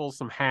throws people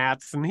some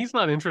hats, and he's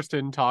not interested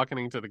in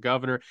talking to the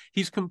governor.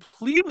 He's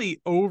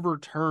completely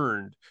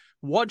overturned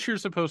what you're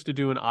supposed to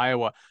do in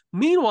Iowa.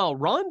 Meanwhile,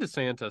 Ron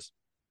DeSantis,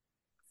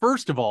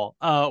 first of all,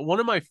 one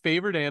of my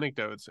favorite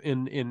anecdotes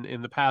in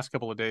the past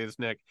couple of days,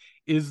 Nick,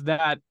 is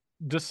that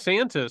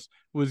DeSantis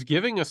was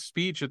giving a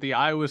speech at the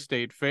Iowa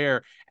State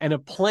Fair, and a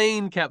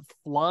plane kept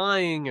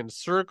flying and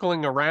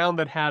circling around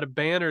that had a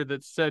banner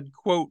that said,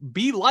 quote,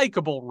 "Be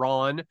likable,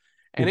 Ron."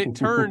 And it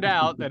turned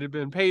out that it had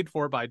been paid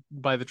for by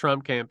the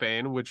Trump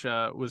campaign, which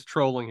was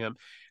trolling him.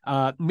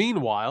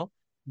 Meanwhile,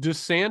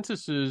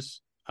 DeSantis's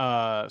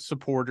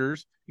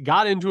supporters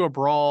got into a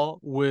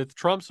brawl with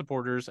Trump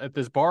supporters at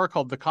this bar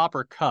called the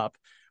Copper Cup,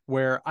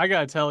 where I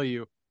got to tell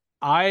you,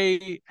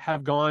 I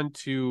have gone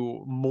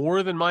to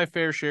more than my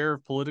fair share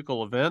of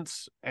political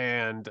events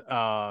and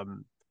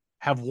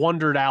have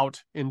wandered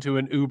out into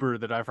an Uber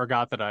that I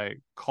forgot that I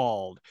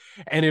called.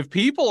 And if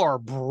people are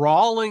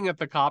brawling at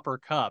the Copper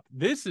Cup,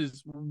 this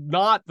is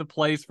not the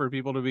place for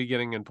people to be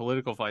getting in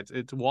political fights.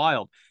 It's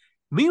wild.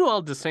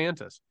 Meanwhile,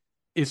 DeSantis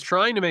is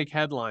trying to make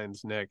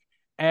headlines, Nick.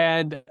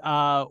 And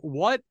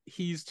what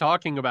he's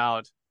talking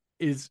about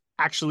is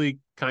actually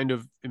kind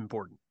of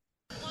important.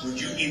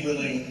 Would you be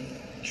willing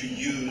to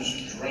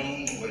use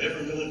drones,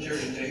 whatever military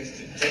it takes,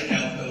 to take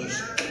out those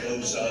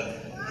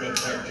drug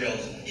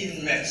cartels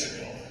in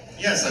Mexico?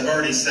 Yes, I've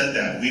already said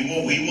that. We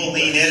will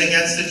lean in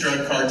against the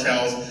drug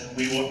cartels.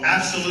 We will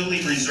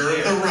absolutely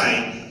reserve the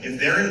right. If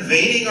they're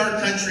invading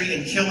our country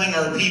and killing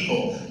our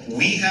people,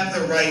 we have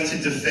the right to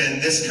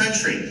defend this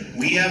country.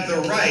 We have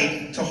the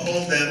right to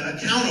hold them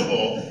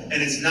accountable.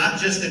 And it's not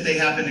just that they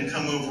happen to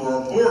come over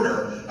our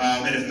border.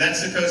 And if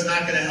Mexico's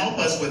not going to help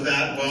us with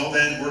that, well,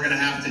 then we're going to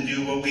have to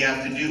do what we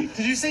have to do.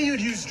 Did you say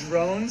you'd use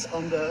drones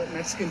on the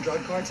Mexican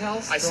drug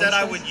cartels? I said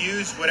I would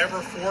use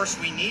whatever force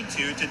we need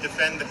to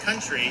defend the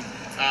country.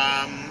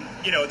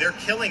 They're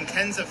killing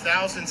tens of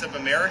thousands of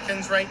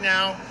Americans right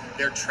now.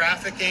 They're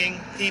trafficking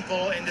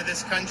people into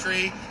this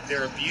country.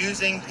 They're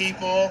abusing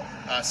people,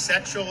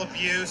 sexual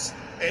abuse.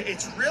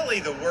 it's really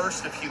the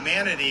worst of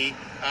humanity.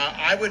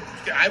 I would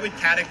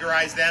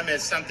categorize them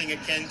as something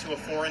akin to a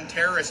foreign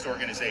terrorist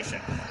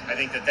organization. I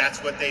think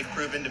that's what they've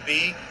proven to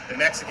be. The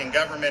Mexican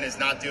government is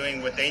not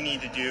doing what they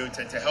need to do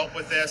to help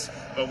with this.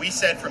 But we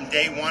said from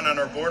day one on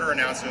our border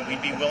announcement,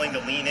 we'd be willing to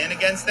lean in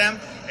against them,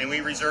 and we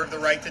reserve the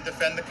right to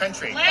defend the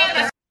country.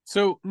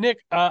 So, Nick,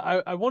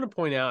 I want to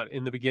point out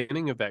in the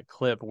beginning of that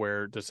clip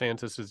where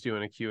DeSantis is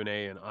doing a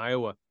Q&A in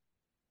Iowa,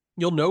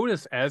 you'll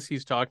notice as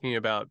he's talking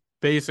about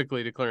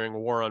basically declaring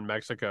war on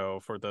Mexico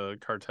for the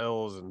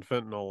cartels and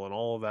fentanyl and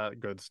all of that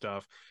good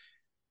stuff,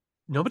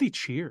 nobody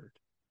cheered.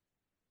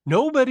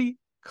 Nobody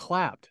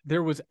clapped.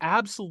 There was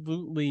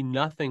absolutely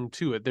nothing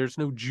to it. There's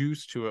no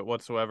juice to it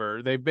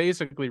whatsoever. They've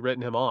basically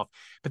written him off.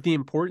 But the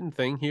important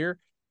thing here,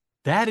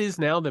 that is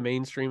now the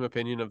mainstream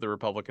opinion of the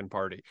Republican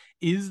Party,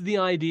 is the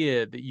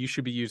idea that you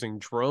should be using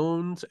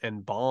drones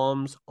and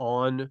bombs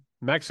on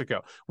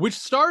Mexico, which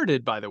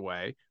started, by the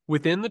way,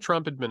 within the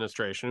Trump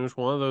administration. It was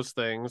one of those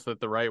things that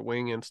the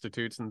right-wing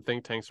institutes and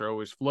think tanks are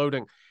always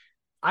floating.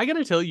 I got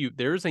to tell you,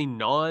 there's a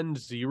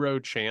non-zero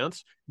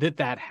chance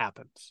that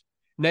happens.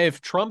 Now,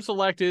 if Trump's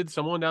elected,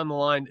 someone down the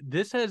line,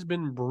 this has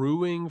been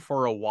brewing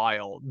for a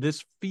while.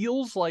 This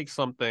feels like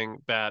something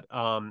that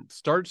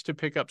starts to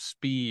pick up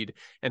speed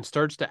and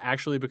starts to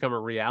actually become a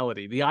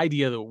reality. The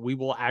idea that we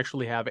will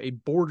actually have a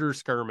border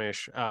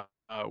skirmish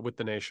with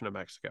the nation of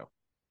Mexico.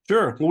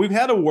 Sure. Well, we've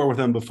had a war with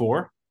them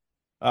before.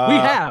 We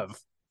have.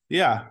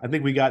 Yeah, I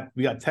think we got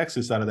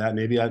Texas out of that.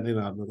 Maybe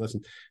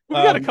listen. We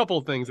got a couple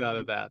of things out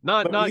of that.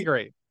 Not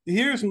great.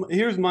 Here's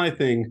my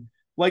thing.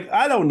 Like,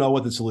 I don't know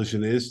what the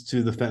solution is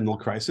to the fentanyl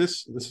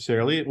crisis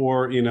necessarily,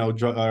 or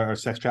or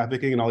sex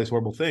trafficking and all these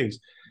horrible things.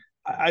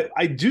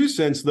 I do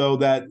sense though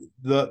that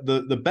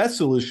the best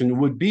solution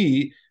would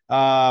be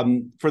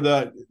for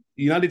the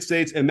United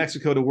States and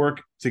Mexico to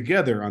work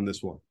together on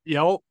this one.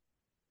 Yep.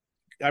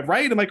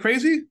 Right? Am I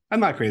crazy? I'm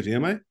not crazy,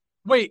 am I?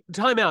 Wait,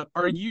 time out.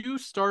 Are you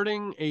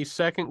starting a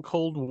second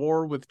Cold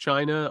War with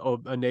China,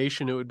 a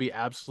nation it would be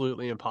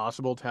absolutely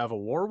impossible to have a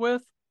war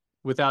with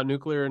without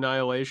nuclear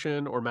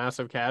annihilation or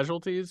massive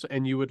casualties,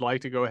 and you would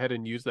like to go ahead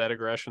and use that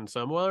aggression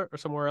somewhere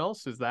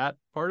else? Is that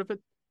part of it?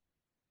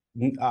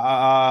 No,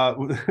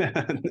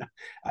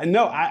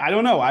 I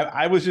don't know.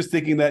 I was just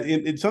thinking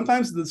that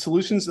sometimes the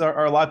solutions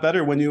are a lot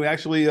better when you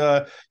actually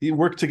you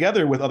work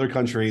together with other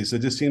countries. It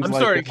just seems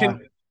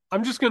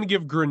I'm just going to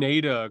give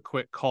Grenada a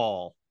quick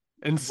call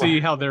and see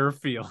how they're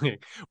feeling.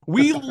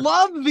 We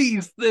love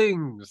these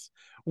things.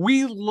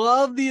 We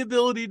love the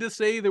ability to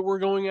say that we're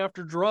going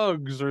after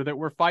drugs or that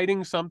we're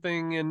fighting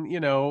something in,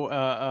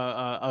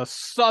 a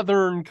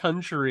southern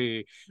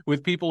country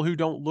with people who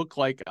don't look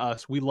like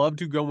us. We love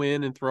to go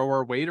in and throw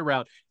our weight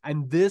around.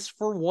 And this,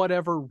 for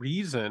whatever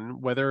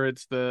reason, whether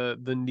it's the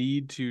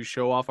need to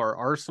show off our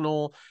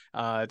arsenal,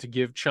 to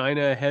give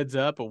China a heads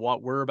up of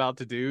what we're about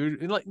to do,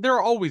 like there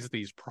are always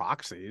these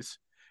proxies.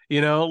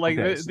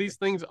 These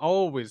things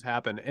always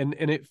happen. And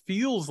it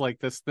feels like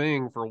this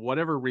thing, for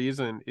whatever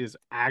reason, is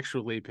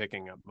actually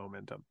picking up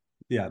momentum.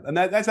 Yeah, and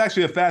that's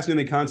actually a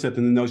fascinating concept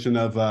in the notion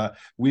of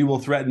we will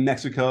threaten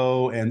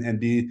Mexico and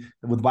be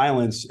with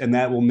violence, and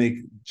that will make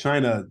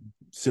China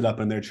sit up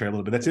in their chair a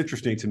little bit. That's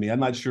interesting to me. I'm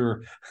not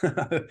sure.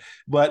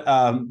 but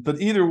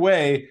either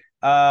way,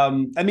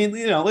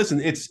 listen,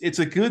 it's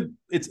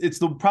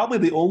probably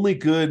the only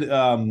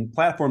good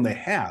platform they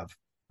have,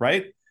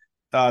 right?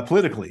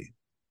 Politically.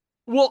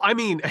 Well, I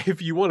mean,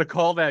 if you want to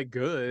call that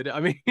good, I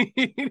mean,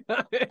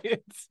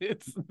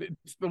 it's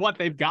what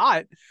they've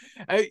got.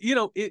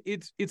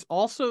 It's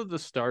also the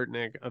start,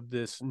 Nick, of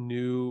this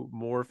new,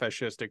 more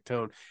fascistic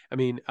tone. I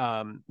mean,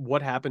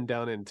 what happened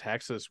down in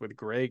Texas with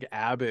Greg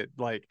Abbott,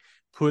 like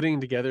putting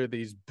together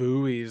these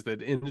buoys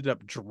that ended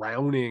up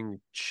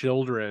drowning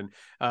children,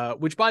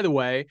 which, by the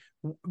way,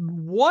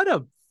 what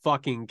a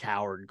fucking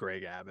coward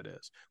Greg Abbott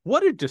is.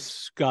 What a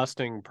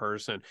disgusting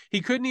person.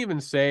 He couldn't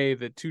even say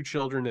that 2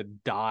 children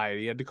had died.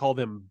 He had to call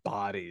them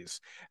bodies.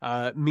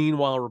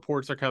 Meanwhile,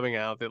 reports are coming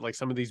out that like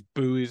some of these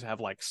buoys have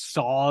like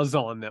saws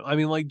on them. I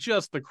mean, like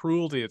just the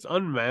cruelty. It's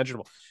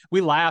unimaginable. We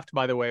laughed,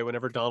 by the way,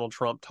 whenever Donald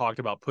Trump talked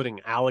about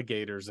putting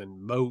alligators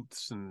in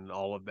moats and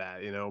all of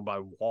that, by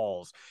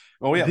walls.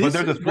 Oh yeah, but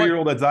there's a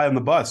 3-year-old that died on the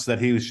bus that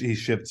he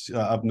shipped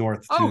up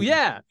north. Oh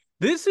yeah.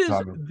 This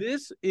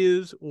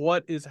is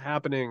what is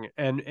happening,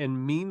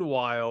 and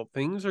meanwhile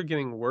things are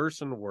getting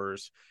worse and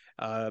worse.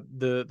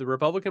 The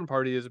Republican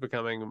Party is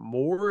becoming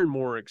more and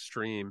more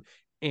extreme,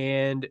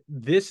 and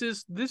this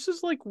is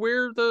like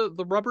where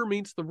the rubber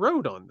meets the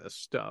road on this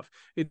stuff.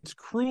 It's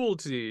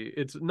cruelty.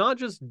 It's not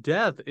just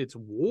death. It's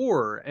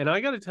war, and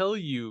I got to tell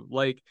you,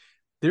 like,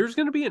 there's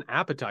going to be an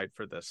appetite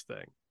for this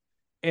thing,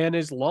 and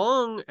as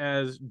long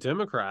as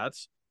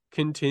Democrats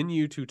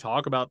continue to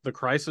talk about the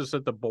crisis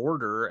at the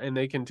border and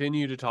they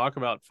continue to talk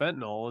about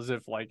fentanyl as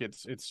if like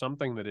it's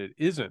something that it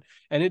isn't.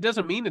 And it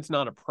doesn't mean it's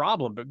not a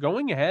problem, but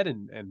going ahead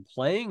and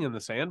playing in the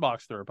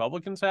sandbox the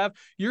Republicans have,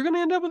 you're going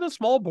to end up with a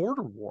small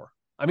border war.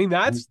 I mean,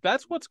 that's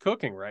what's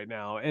cooking right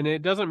now. And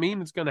it doesn't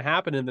mean it's going to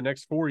happen in the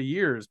next 4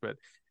 years, but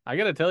I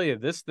got to tell you,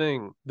 this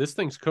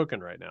thing's cooking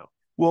right now.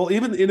 Well,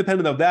 even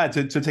independent of that,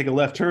 to take a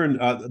left turn,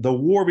 the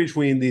war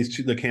between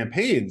the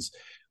campaigns,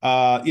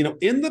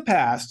 in the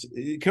past,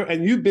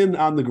 and you've been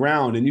on the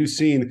ground and you've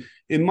seen,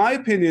 in my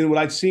opinion, what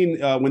I've seen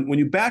when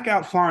you back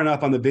out far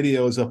enough on the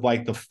videos of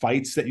like the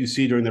fights that you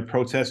see during the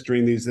protests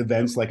during these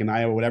events, like in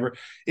Iowa, whatever,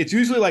 it's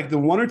usually like the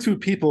one or two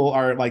people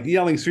are like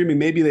yelling, screaming,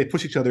 maybe they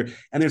push each other,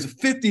 and there's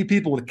 50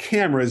 people with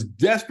cameras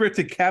desperate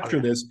to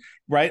capture this,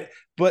 right?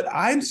 But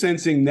I'm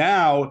sensing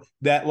now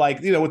that,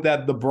 like, with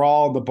that the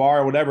brawl in the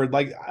bar or whatever,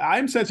 like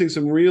I'm sensing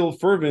some real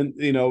fervent,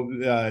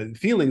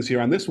 feelings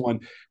here on this one,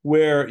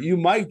 where you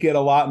might get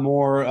a lot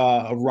more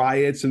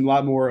riots and a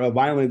lot more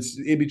violence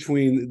in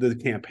between the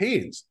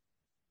campaigns.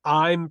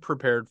 I'm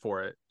prepared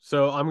for it.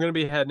 So I'm going to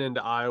be heading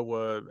into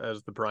Iowa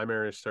as the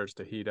primary starts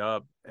to heat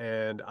up.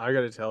 And I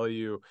got to tell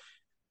you,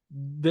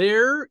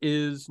 there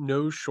is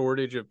no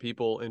shortage of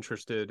people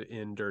interested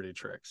in dirty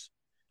tricks.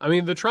 I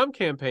mean, the Trump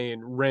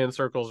campaign ran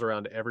circles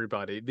around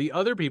everybody. The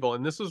other people,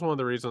 and this is one of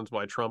the reasons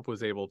why Trump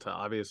was able to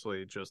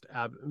obviously just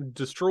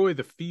destroy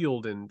the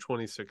field in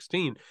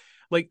 2016.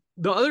 Like,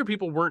 the other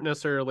people weren't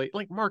necessarily,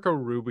 like, Marco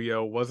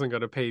Rubio wasn't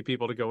going to pay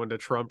people to go into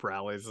Trump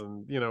rallies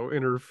and,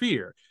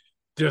 interfere.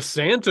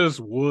 DeSantis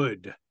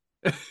would.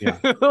 Yeah.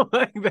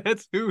 Like,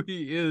 that's who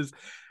he is.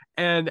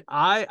 And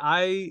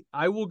I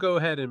will go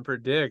ahead and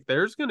predict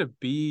there's going to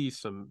be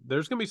some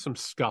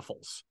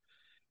scuffles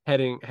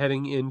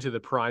heading into the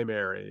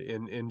primary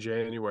in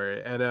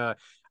January. And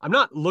I'm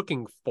not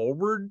looking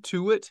forward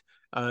to it.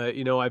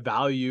 I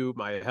value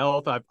my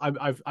health.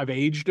 I've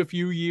aged a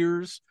few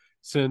years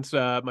since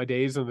my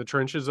days in the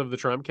trenches of the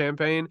Trump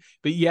campaign.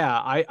 But yeah,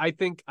 I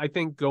think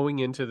going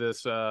into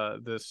this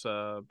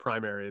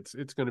primary,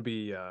 it's going to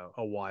be a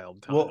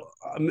wild time. Well,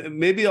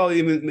 maybe I'll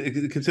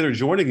even consider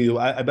joining you.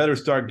 I better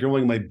start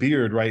growing my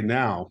beard right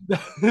now.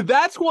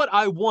 That's what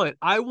I want.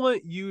 I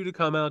want you to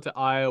come out to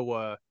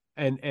Iowa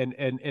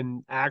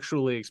and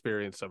actually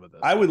experience some of this.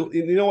 I would,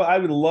 I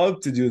would love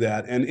to do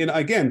that. And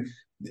again,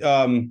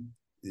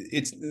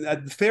 it's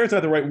fair is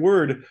not the right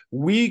word.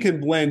 We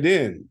can blend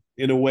in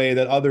a way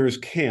that others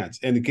can't,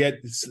 and get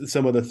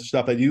some of the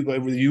stuff that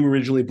you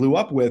originally blew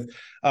up with.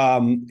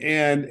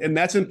 And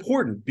that's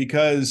important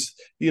because,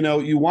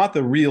 you want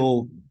the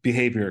real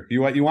behavior.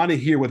 You want to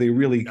hear what they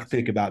really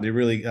think about, they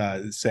really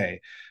say.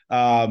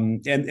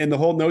 And the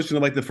whole notion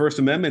of like the First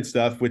Amendment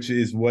stuff, which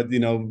is what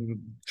Donald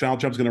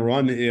Trump's going to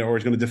run or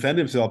is going to defend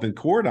himself in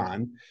court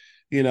on,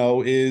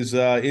 is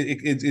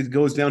it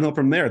goes downhill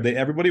from there.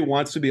 Everybody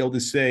wants to be able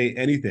to say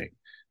anything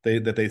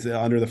that they say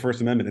under the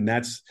First Amendment, and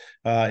that's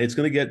it's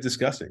going to get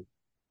disgusting.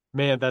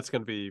 Man, that's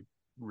going to be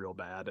real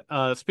bad.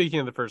 Speaking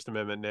of the First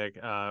Amendment, Nick,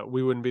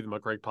 we wouldn't be the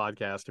Muckrake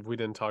Podcast if we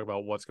didn't talk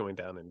about what's going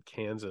down in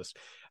Kansas.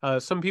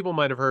 Some people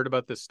might have heard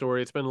about this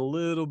story. It's been a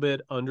little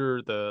bit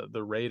under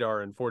the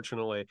radar,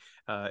 unfortunately.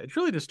 It's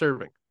really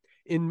disturbing.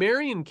 In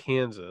Marion,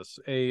 Kansas,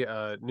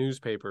 a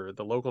newspaper,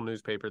 the local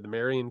newspaper, the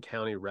Marion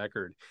County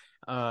Record,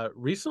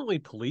 recently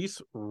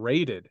police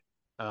raided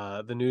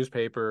the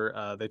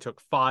newspaper. They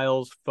took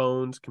files,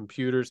 phones,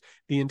 computers.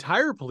 The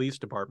entire police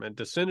department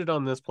descended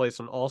on this place,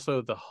 and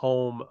also the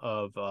home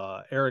of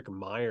Eric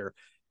Meyer,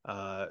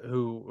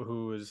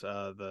 who is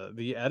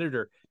the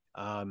editor.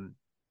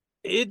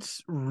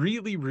 It's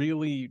really,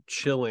 really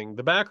chilling.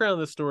 The background of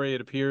the story,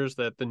 it appears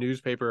that the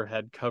newspaper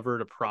had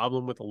covered a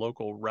problem with a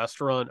local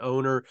restaurant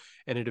owner,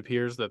 and it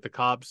appears that the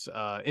cops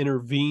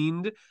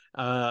intervened.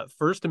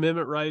 First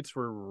Amendment rights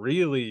were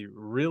really,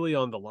 really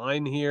on the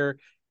line here.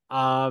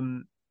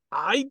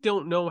 I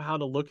don't know how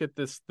to look at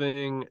this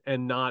thing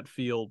and not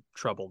feel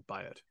troubled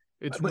by it.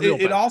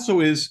 It also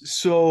is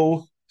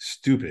so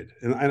stupid.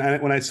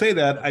 And when I say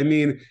that, I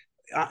mean,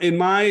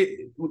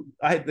 the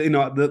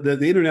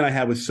internet I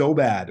had was so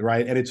bad,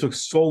 right? And it took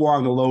so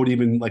long to load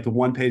even like the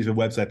one page of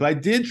the website. But I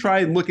did try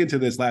and look into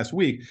this last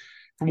week.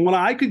 From what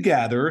I could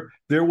gather,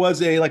 there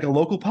was a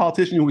local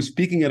politician who was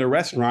speaking at a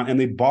restaurant, and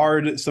they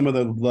barred some of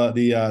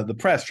the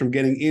press from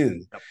getting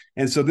in. Yep.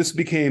 And so this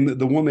became,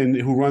 the woman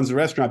who runs the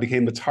restaurant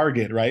became the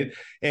target, right?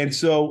 And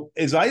so,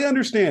 as I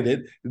understand it,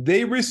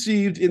 they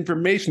received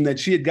information that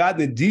she had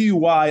gotten a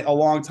DUI a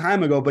long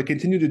time ago, but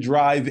continued to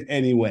drive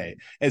anyway,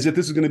 as if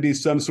this is going to be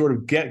some sort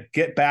of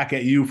get back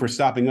at you for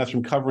stopping us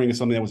from covering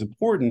something that was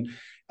important.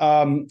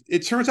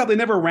 It turns out they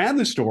never ran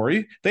the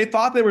story. They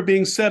thought they were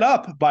being set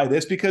up by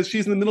this because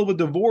she's in the middle of a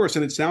divorce,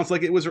 and it sounds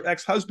like it was her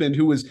ex-husband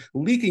who was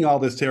leaking all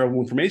this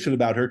terrible information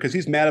about her because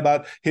he's mad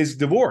about his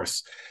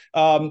divorce.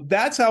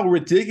 That's how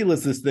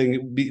ridiculous this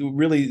thing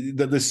really,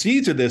 the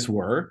seeds of this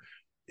were.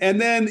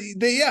 And then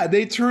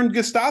they turned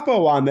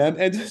Gestapo on them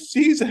and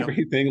seize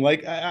everything.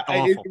 Like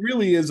it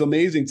really is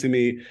amazing to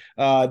me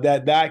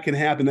that can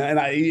happen.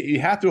 And you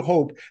have to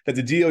hope that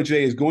the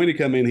DOJ is going to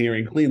come in here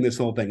and clean this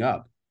whole thing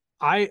up.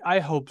 I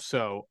hope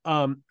so.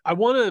 I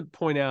want to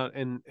point out,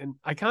 and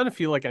I kind of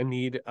feel like I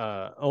need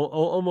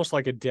almost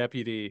like a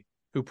deputy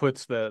who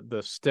puts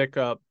the stick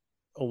up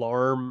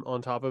alarm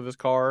on top of his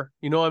car.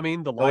 You know what I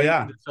mean? The light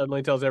that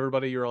suddenly tells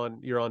everybody you're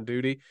on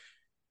duty.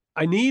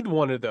 I need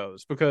one of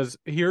those because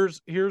here's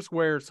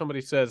where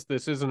somebody says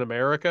this isn't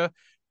America,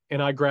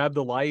 and I grab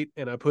the light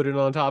and I put it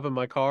on top of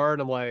my car,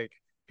 and I'm like,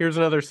 here's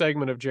another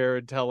segment of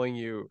Jared telling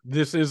you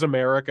this is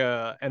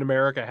America, and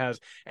America has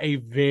a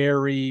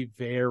very,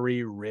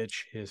 very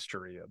rich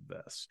history of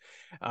this.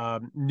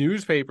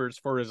 Newspapers,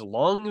 for as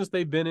long as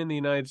they've been in the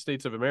United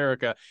States of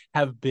America,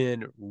 have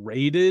been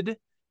raided.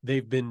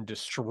 They've been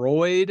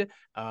destroyed.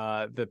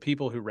 The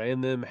people who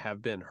ran them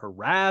have been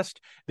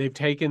harassed. They've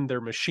taken their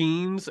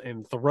machines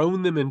and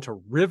thrown them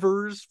into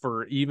rivers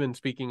for even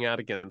speaking out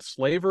against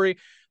slavery.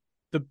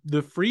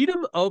 The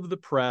freedom of the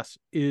press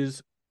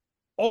is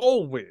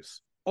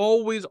always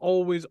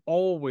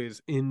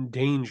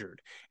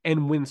endangered.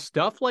 And when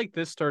stuff like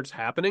this starts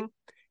happening,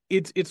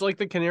 it's like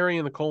the canary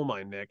in the coal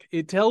mine, Nick.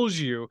 It tells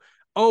you,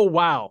 oh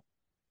wow,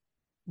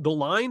 the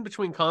line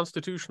between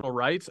constitutional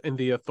rights and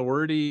the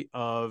authority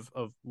of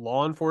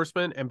law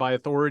enforcement, and by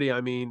authority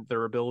I mean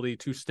their ability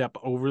to step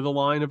over the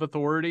line of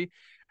authority,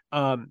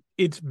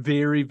 it's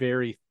very,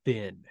 very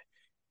thin.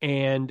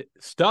 And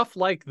stuff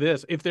like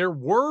this, if there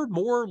were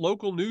more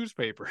local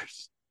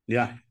newspapers,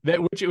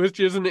 which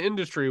is an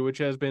industry which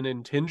has been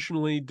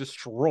intentionally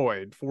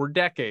destroyed for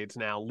decades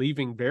now,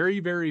 leaving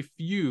very, very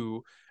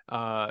few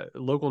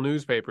local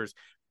newspapers.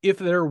 If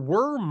there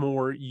were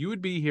more, you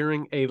would be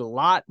hearing a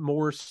lot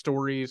more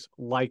stories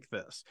like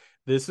this.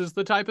 This is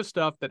the type of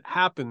stuff that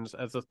happens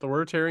as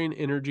authoritarian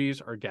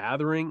energies are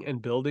gathering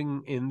and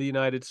building in the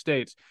United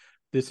States.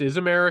 This is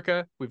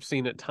America. We've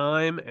seen it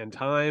time and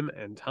time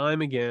and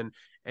time again.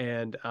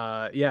 And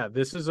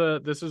this is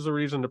a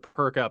reason to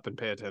perk up and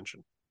pay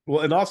attention.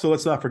 Well, and also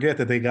let's not forget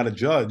that they got a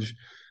judge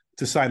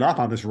to sign off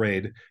on this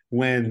raid,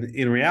 when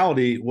in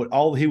reality, what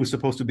all he was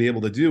supposed to be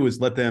able to do is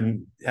let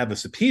them have a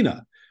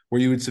subpoena, where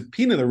you would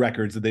subpoena the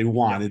records that they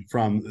wanted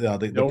from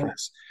the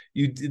press.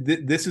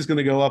 This is going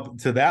to go up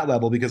to that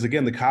level because,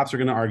 again, the cops are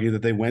going to argue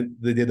that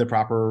they did the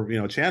proper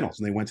channels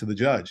and they went to the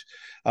judge.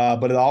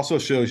 But it also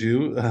shows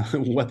you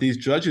what these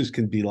judges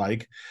can be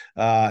like,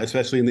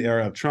 especially in the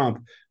era of Trump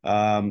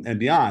and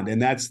beyond.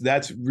 And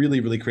that's really,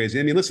 really crazy.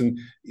 I mean, listen,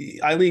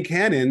 Eileen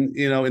Cannon,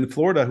 in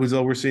Florida, who's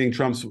overseeing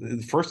Trump's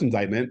first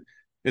indictment.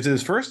 Is it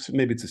his first?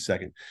 Maybe it's his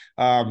second.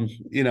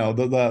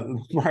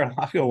 The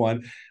Mar-a-Lago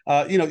one.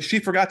 She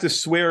forgot to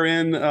swear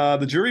in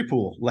the jury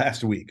pool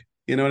last week.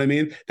 You know what I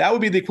mean? That would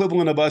be the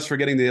equivalent of us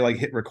forgetting to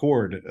hit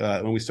record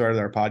when we started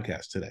our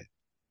podcast today.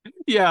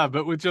 Yeah,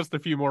 but with just a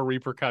few more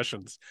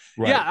repercussions.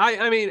 Right. Yeah,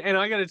 I mean, and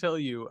I got to tell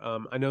you,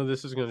 I know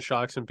this is going to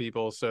shock some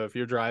people. So if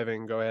you're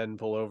driving, go ahead and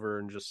pull over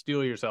and just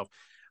steel yourself.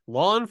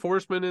 Law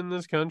enforcement in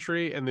this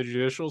country and the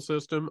judicial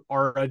system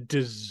are a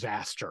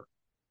disaster.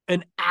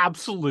 An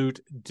absolute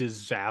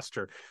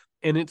disaster.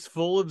 And it's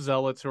full of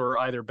zealots who are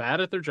either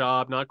bad at their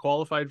job, not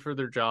qualified for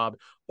their job,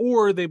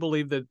 or they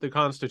believe that the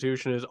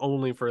Constitution is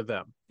only for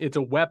them. It's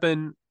a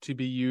weapon to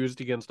be used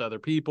against other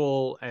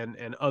people,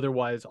 and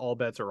otherwise all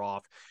bets are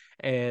off.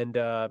 And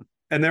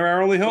they're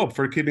our only hope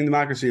for keeping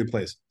democracy in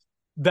place.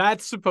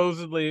 That's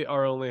supposedly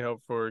our only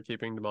hope for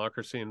keeping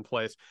democracy in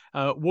place.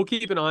 We'll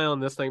keep an eye on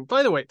this thing.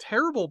 By the way,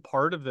 terrible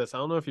part of this, I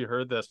don't know if you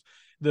heard this,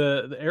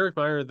 the Eric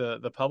Meyer,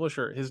 the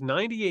publisher, his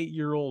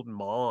 98-year-old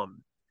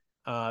mom,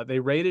 they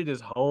raided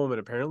his home, and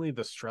apparently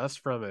the stress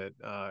from it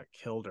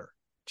killed her.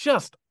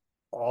 Just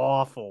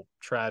awful,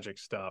 tragic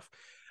stuff.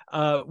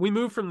 We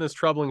move from this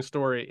troubling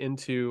story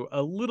into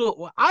a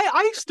little...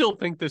 I still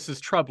think this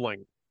is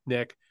troubling,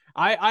 Nick.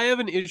 I have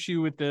an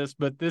issue with this,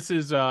 but this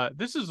is a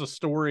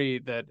story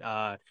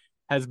that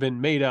has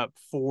been made up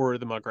for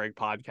the Muck Rag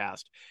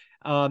podcast.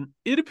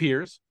 It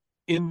appears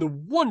in the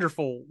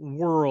wonderful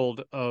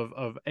world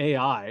of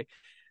AI,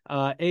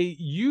 a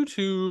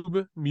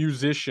YouTube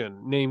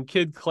musician named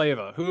Kid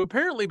Clava, who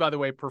apparently, by the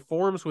way,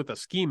 performs with a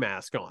ski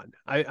mask on.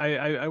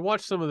 I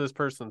watched some of this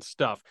person's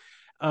stuff.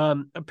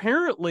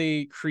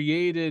 Apparently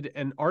created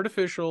an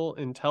artificial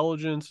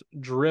intelligence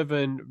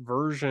driven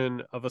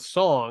version of a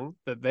song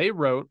that they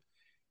wrote,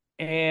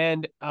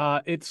 and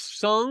it's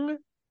sung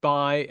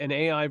by an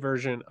AI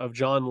version of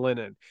John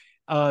Lennon.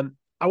 I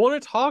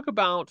want to talk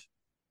about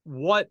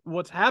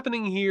what's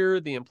happening here,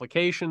 the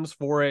implications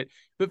for it.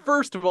 But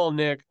first of all,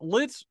 Nick,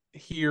 let's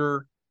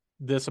hear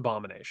this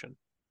abomination.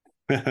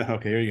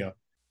 Okay, here you go.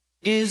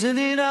 Isn't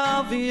it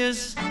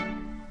obvious?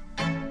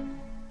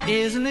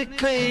 Isn't it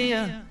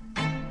clear?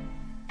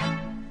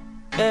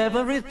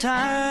 Every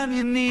time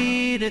you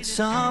needed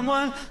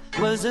someone,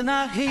 wasn't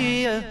I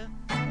here?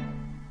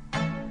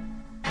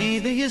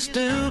 Either you're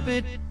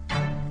stupid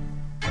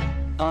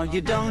or you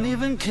don't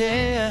even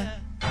care.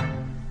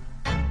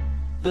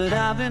 But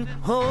I've been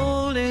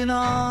holding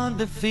on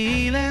to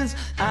feelings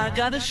I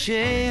gotta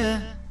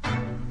share.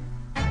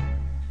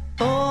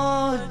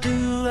 Or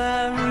do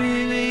I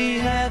really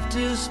have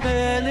to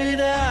spell it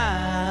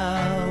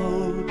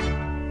out?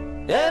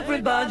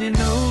 Everybody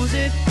knows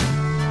it.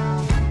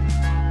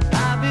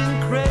 I've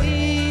been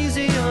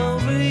crazy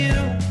over you.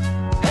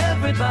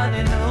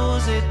 Everybody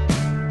knows it.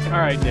 All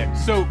right, Nick.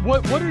 So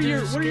what are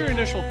your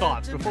initial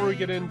thoughts before we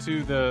get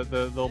into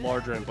the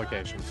larger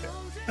implications here?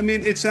 I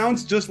mean, it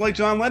sounds just like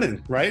John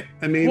Lennon, right?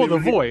 I mean, well, the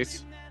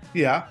voice.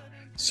 Yeah.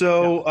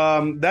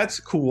 So that's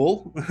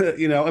cool,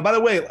 And by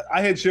the way,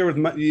 I had shared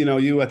with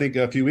you I think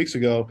a few weeks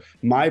ago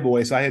my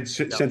voice. I had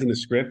sent in a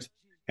script,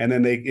 and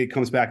then it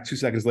comes back 2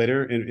 seconds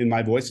later in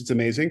my voice. It's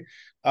amazing.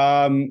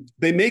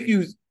 They make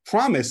you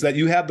promise that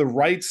you have the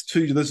rights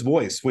to this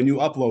voice when you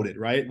upload it,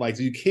 right? Like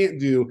you can't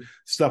do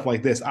stuff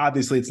like this.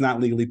 Obviously, it's not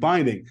legally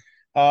binding.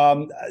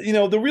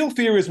 The real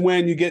fear is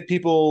when you get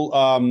people,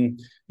 on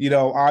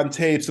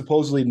tape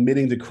supposedly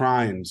admitting to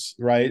crimes,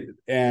 right?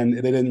 And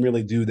they didn't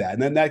really do that.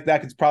 And then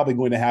that's probably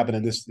going to happen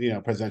in this,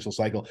 presidential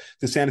cycle.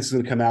 DeSantis is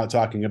going to come out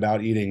talking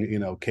about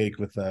eating, cake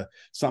with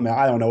something.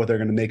 I don't know what they're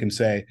going to make him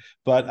say,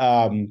 but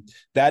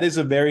that is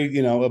a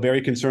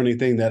very concerning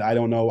thing that I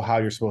don't know how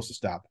you're supposed to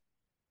stop.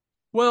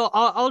 Well,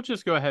 I'll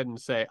just go ahead and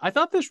say I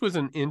thought this was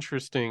an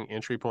interesting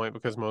entry point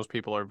because most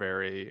people are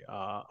very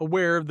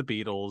aware of the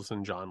Beatles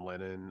and John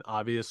Lennon.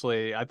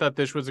 Obviously, I thought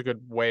this was a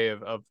good way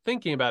of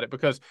thinking about it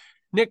because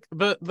Nick,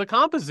 the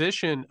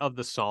composition of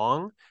the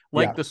song,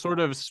 like the sort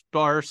of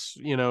sparse,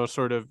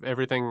 sort of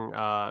everything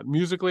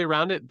musically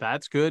around it,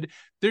 that's good.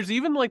 There's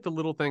even like the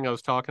little thing I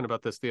was talking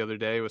about this the other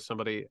day with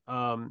somebody.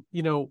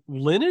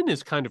 Lennon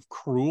is kind of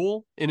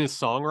cruel in his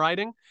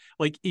songwriting.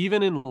 Like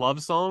even in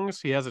love songs,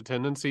 he has a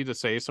tendency to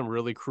say some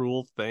really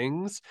cruel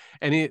things.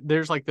 And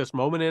there's like this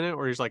moment in it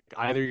where he's like,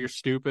 either you're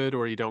stupid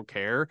or you don't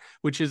care,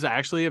 which is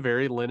actually a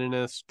very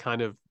Leninist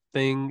kind of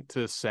thing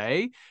to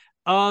say.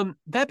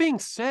 That being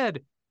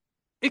said,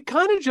 it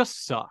kind of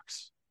just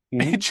sucks.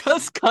 Mm-hmm. It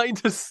just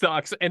kind of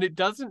sucks, and it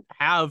doesn't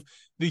have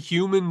the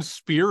human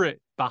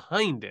spirit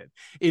behind it.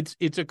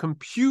 It's a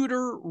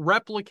computer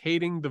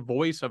replicating the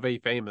voice of a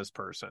famous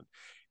person.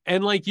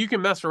 And like you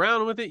can mess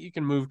around with it, you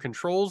can move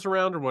controls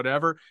around or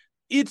whatever.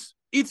 It's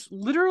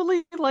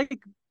literally like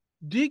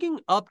digging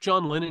up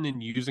John Lennon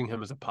and using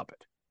him as a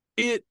puppet.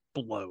 It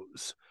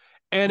blows.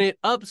 And it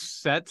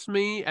upsets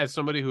me as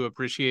somebody who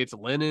appreciates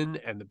Lennon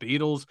and the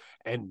Beatles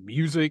and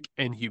music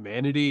and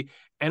humanity.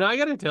 And I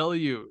got to tell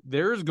you,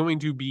 there's going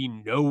to be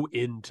no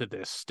end to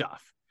this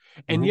stuff.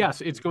 And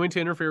yes, it's going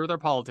to interfere with our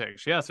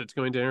politics. Yes, it's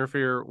going to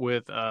interfere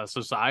with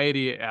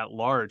society at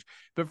large.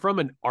 But from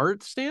an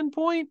art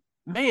standpoint,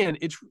 man,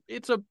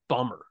 it's a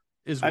bummer.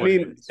 I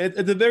mean,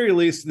 at the very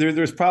least,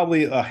 there's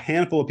probably a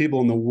handful of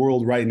people in the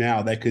world right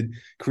now that could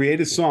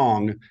create a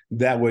song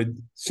that would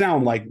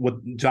sound like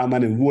what John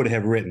Lennon would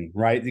have written,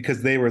 right?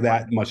 Because they were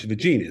that much of a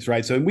genius,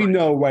 right? So we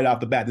know right off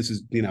the bat, this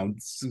is,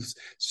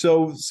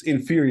 so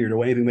inferior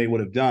to anything they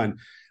would have done.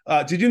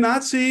 Did you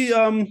not see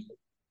by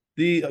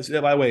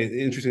the way,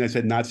 interesting, I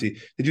said not see.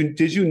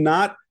 Did you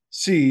not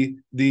see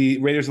the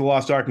Raiders of the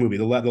Lost Ark movie,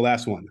 the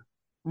last one?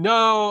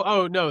 No,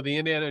 oh no, the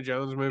Indiana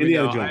Jones movie.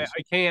 Indiana Jones.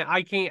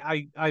 I can't.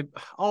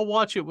 I'll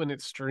watch it when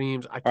it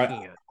streams. I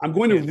can't. I'm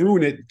going to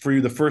ruin it for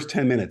you the first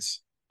 10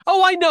 minutes.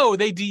 Oh, I know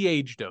they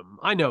de-aged him.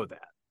 I know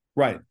that.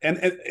 Right. And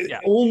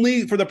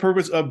only for the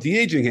purpose of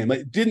de-aging him.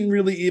 It didn't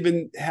really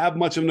even have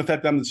much of an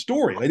effect on the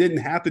story. They didn't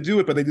have to do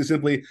it, but they just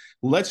simply,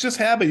 let's just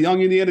have a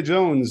young Indiana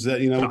Jones,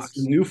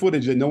 new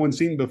footage that no one's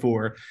seen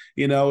before,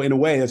 in a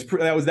way.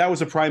 That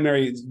was a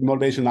primary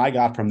motivation I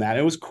got from that.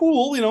 It was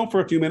cool,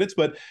 for a few minutes,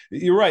 but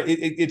you're right.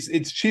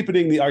 It's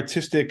cheapening the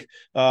artistic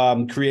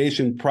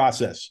creation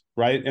process,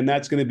 right? And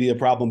that's going to be a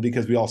problem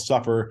because we all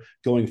suffer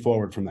going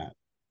forward from that.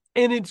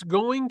 And it's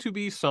going to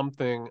be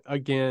something,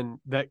 again,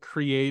 that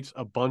creates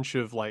a bunch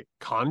of like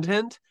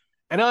content.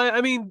 And I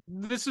mean,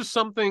 this is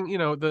something,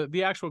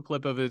 the actual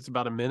clip of it's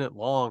about a minute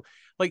long.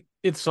 Like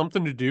it's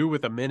something to do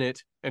with a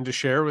minute and to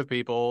share with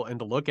people and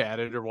to look at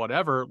it or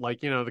whatever.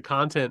 Like, the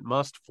content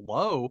must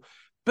flow.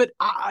 But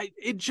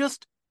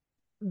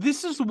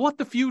this is what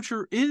the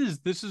future is.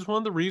 This is one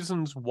of the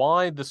reasons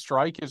why the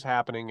strike is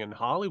happening in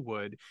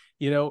Hollywood.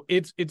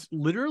 It's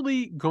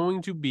literally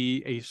going to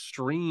be a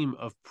stream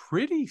of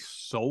pretty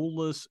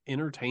soulless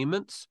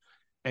entertainments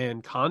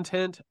and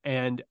content.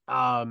 And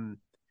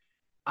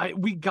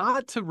we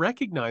got to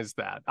recognize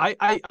that.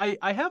 I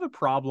have a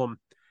problem,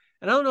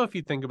 and I don't know if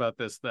you think about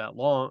this that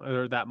long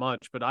or that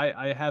much, but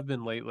I have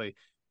been lately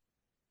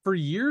for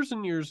years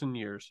and years and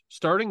years,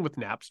 starting with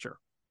Napster.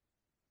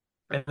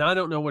 And I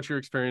don't know what your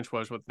experience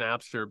was with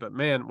Napster, but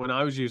man, when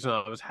I was using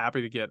it, I was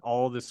happy to get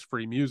all this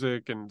free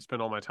music and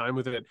spend all my time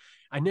with it.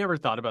 I never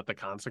thought about the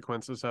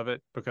consequences of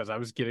it because I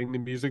was getting the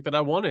music that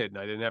I wanted and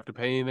I didn't have to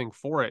pay anything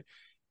for it.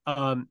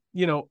 A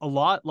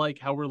lot like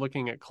how we're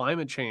looking at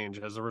climate change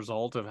as a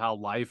result of how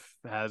life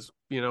has,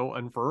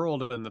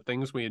 unfurled and the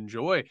things we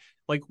enjoy.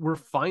 Like we're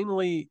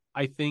finally,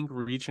 I think,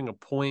 reaching a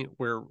point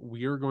where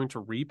we are going to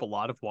reap a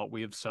lot of what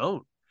we have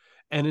sown.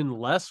 And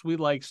unless we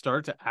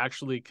start to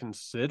actually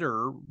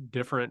consider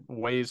different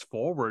ways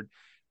forward,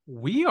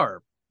 we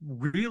are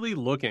really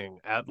looking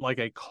at like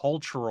a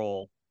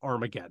cultural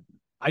Armageddon.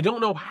 I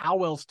don't know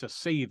how else to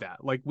say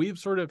that. Like we've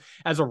sort of,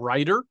 as a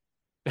writer,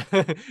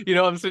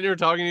 I'm sitting here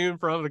talking to you in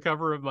front of the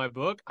cover of my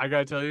book. I got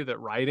to tell you that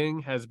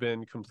writing has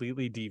been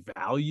completely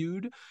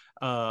devalued.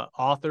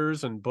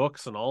 Authors and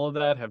books and all of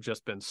that have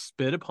just been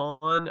spit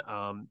upon.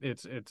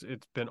 It's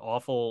been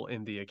awful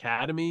in the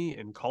academy,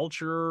 in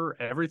culture,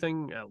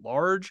 everything at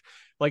large.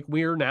 Like,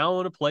 we're now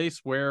in a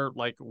place where,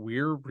 like,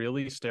 we're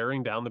really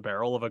staring down the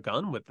barrel of a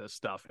gun with this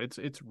stuff.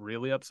 It's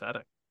really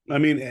upsetting. I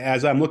mean,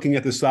 as I'm looking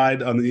at the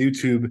side on the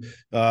YouTube,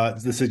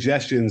 the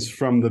suggestions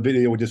from the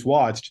video we just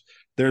watched,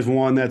 there's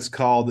one that's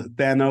called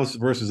Thanos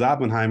versus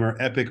Oppenheimer,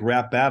 Epic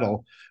Rap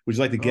Battle. Would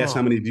you like to guess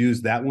how many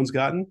views that one's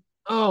gotten?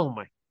 Oh,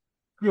 my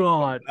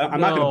God.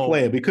 I'm not going to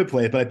play it. We could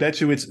play it, but I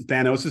bet you it's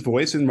Thanos'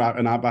 voice and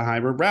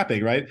Oppenheimer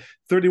rapping, right?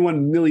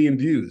 31 million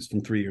views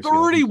from 3 years ago.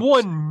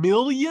 31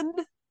 million?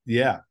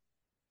 Yeah.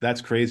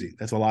 That's crazy.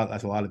 That's a lot.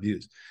 That's a lot of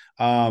views.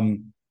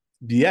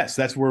 Yes,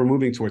 that's where we're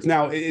moving towards.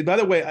 Now, by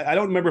the way, I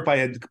don't remember if I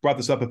had brought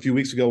this up a few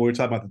weeks ago. We were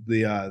talking about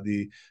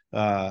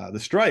the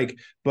strike,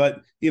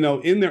 but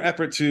in their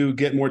effort to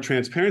get more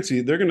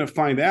transparency, they're going to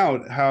find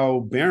out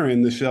how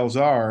barren the shelves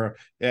are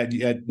at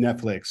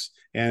Netflix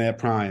and at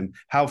Prime,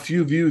 how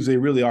few views they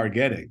really are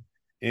getting,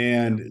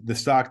 and the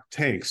stock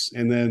tanks,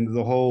 and then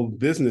the whole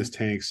business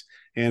tanks,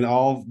 and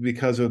all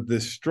because of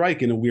this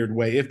strike in a weird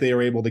way. If they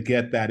are able to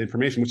get that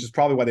information, which is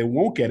probably why they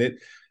won't get it,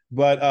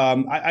 but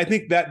I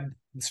think that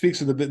speaks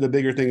to the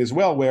bigger thing as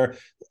well, where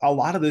a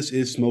lot of this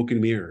is smoke and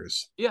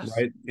mirrors. Yes.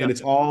 Right. And it's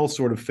all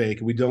sort of fake.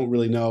 We don't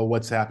really know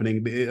what's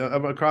happening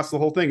across the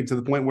whole thing, to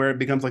the point where it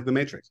becomes like the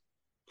Matrix.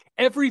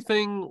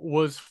 Everything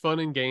was fun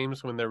and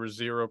games when there was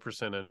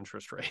 0%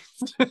 interest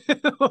rates.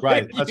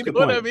 Right. That's you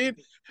know what I mean?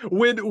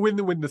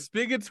 When the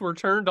spigots were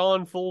turned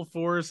on full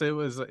force, it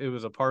was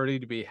a party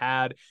to be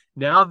had.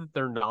 Now that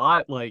they're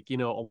not, a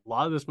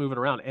lot of this moving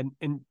around, and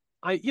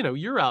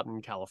you're out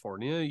in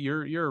California,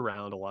 you're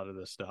around a lot of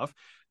this stuff.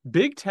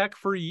 Big tech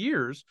for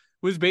years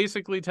was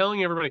basically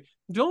telling everybody,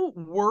 don't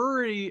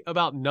worry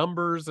about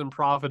numbers and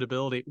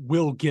profitability.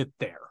 We'll get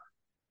there.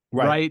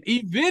 Right?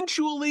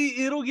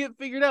 Eventually it'll get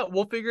figured out.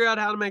 We'll figure out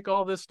how to make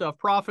all this stuff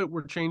profit.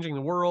 We're changing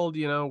the world.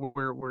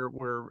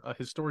 We're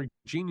historic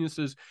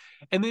geniuses.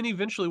 And then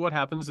eventually what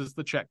happens is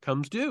the check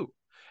comes due.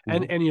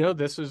 And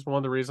this is one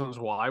of the reasons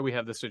why we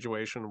have this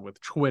situation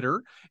with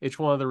Twitter. It's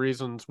one of the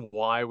reasons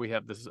why we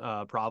have this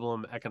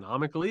problem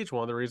economically. It's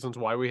one of the reasons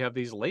why we have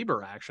these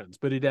labor actions.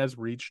 But it has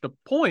reached a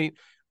point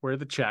where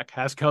the check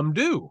has come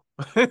due.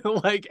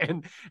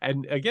 and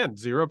again,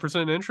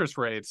 0% interest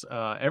rates.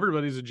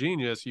 Everybody's a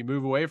genius. You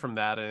move away from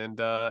that, and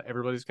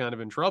everybody's kind of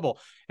in trouble.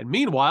 And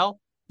meanwhile,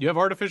 you have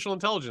artificial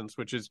intelligence,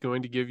 which is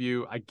going to give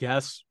you, I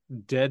guess,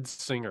 dead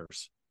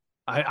singers.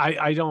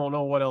 I don't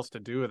know what else to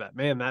do with that.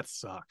 Man, that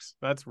sucks.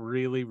 That's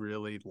really,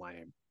 really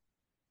lame.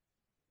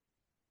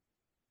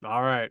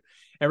 All right,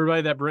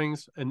 everybody, that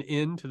brings an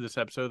end to this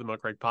episode of the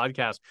Muckrake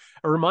Podcast.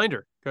 A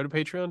reminder, go to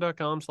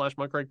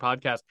patreon.com/Muckrake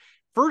Podcast.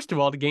 First of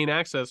all, to gain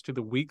access to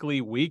the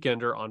weekly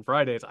Weekender on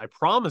Fridays. I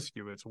promise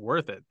you it's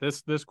worth it.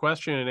 This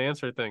question and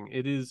answer thing,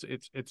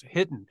 it's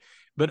hidden.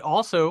 But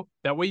also,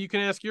 that way you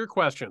can ask your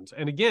questions.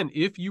 And again,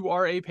 if you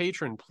are a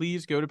patron,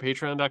 please go to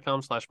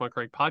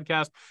patreon.com/Muckrake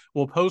Podcast.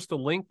 We'll post a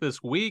link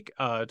this week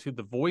to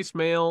the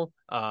voicemail.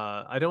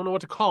 I don't know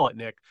what to call it,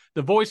 Nick.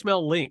 The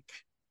voicemail link,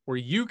 where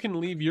you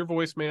can leave your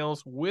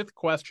voicemails with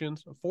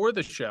questions for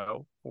the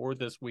show for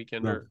this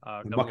Weekender.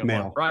 Muck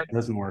mail. Right. It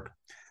doesn't work.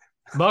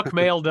 Muck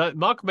mail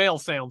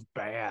sounds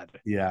bad.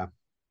 Yeah.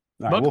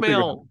 Muck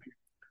mail.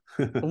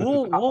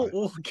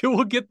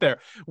 We'll get there.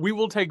 We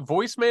will take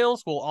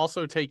voicemails. We'll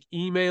also take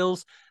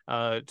emails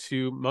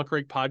to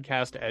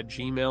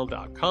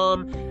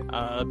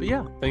muckrakepodcast@gmail.com. But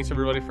yeah, thanks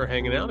everybody for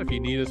hanging out. If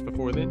you need us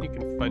before then, you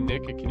can find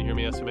Nick at Can You Hear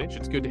Me SMH.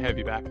 It's good to have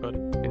you back, buddy.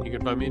 And you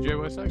can find me at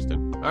JY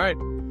Sexton. All right.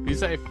 Be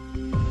safe.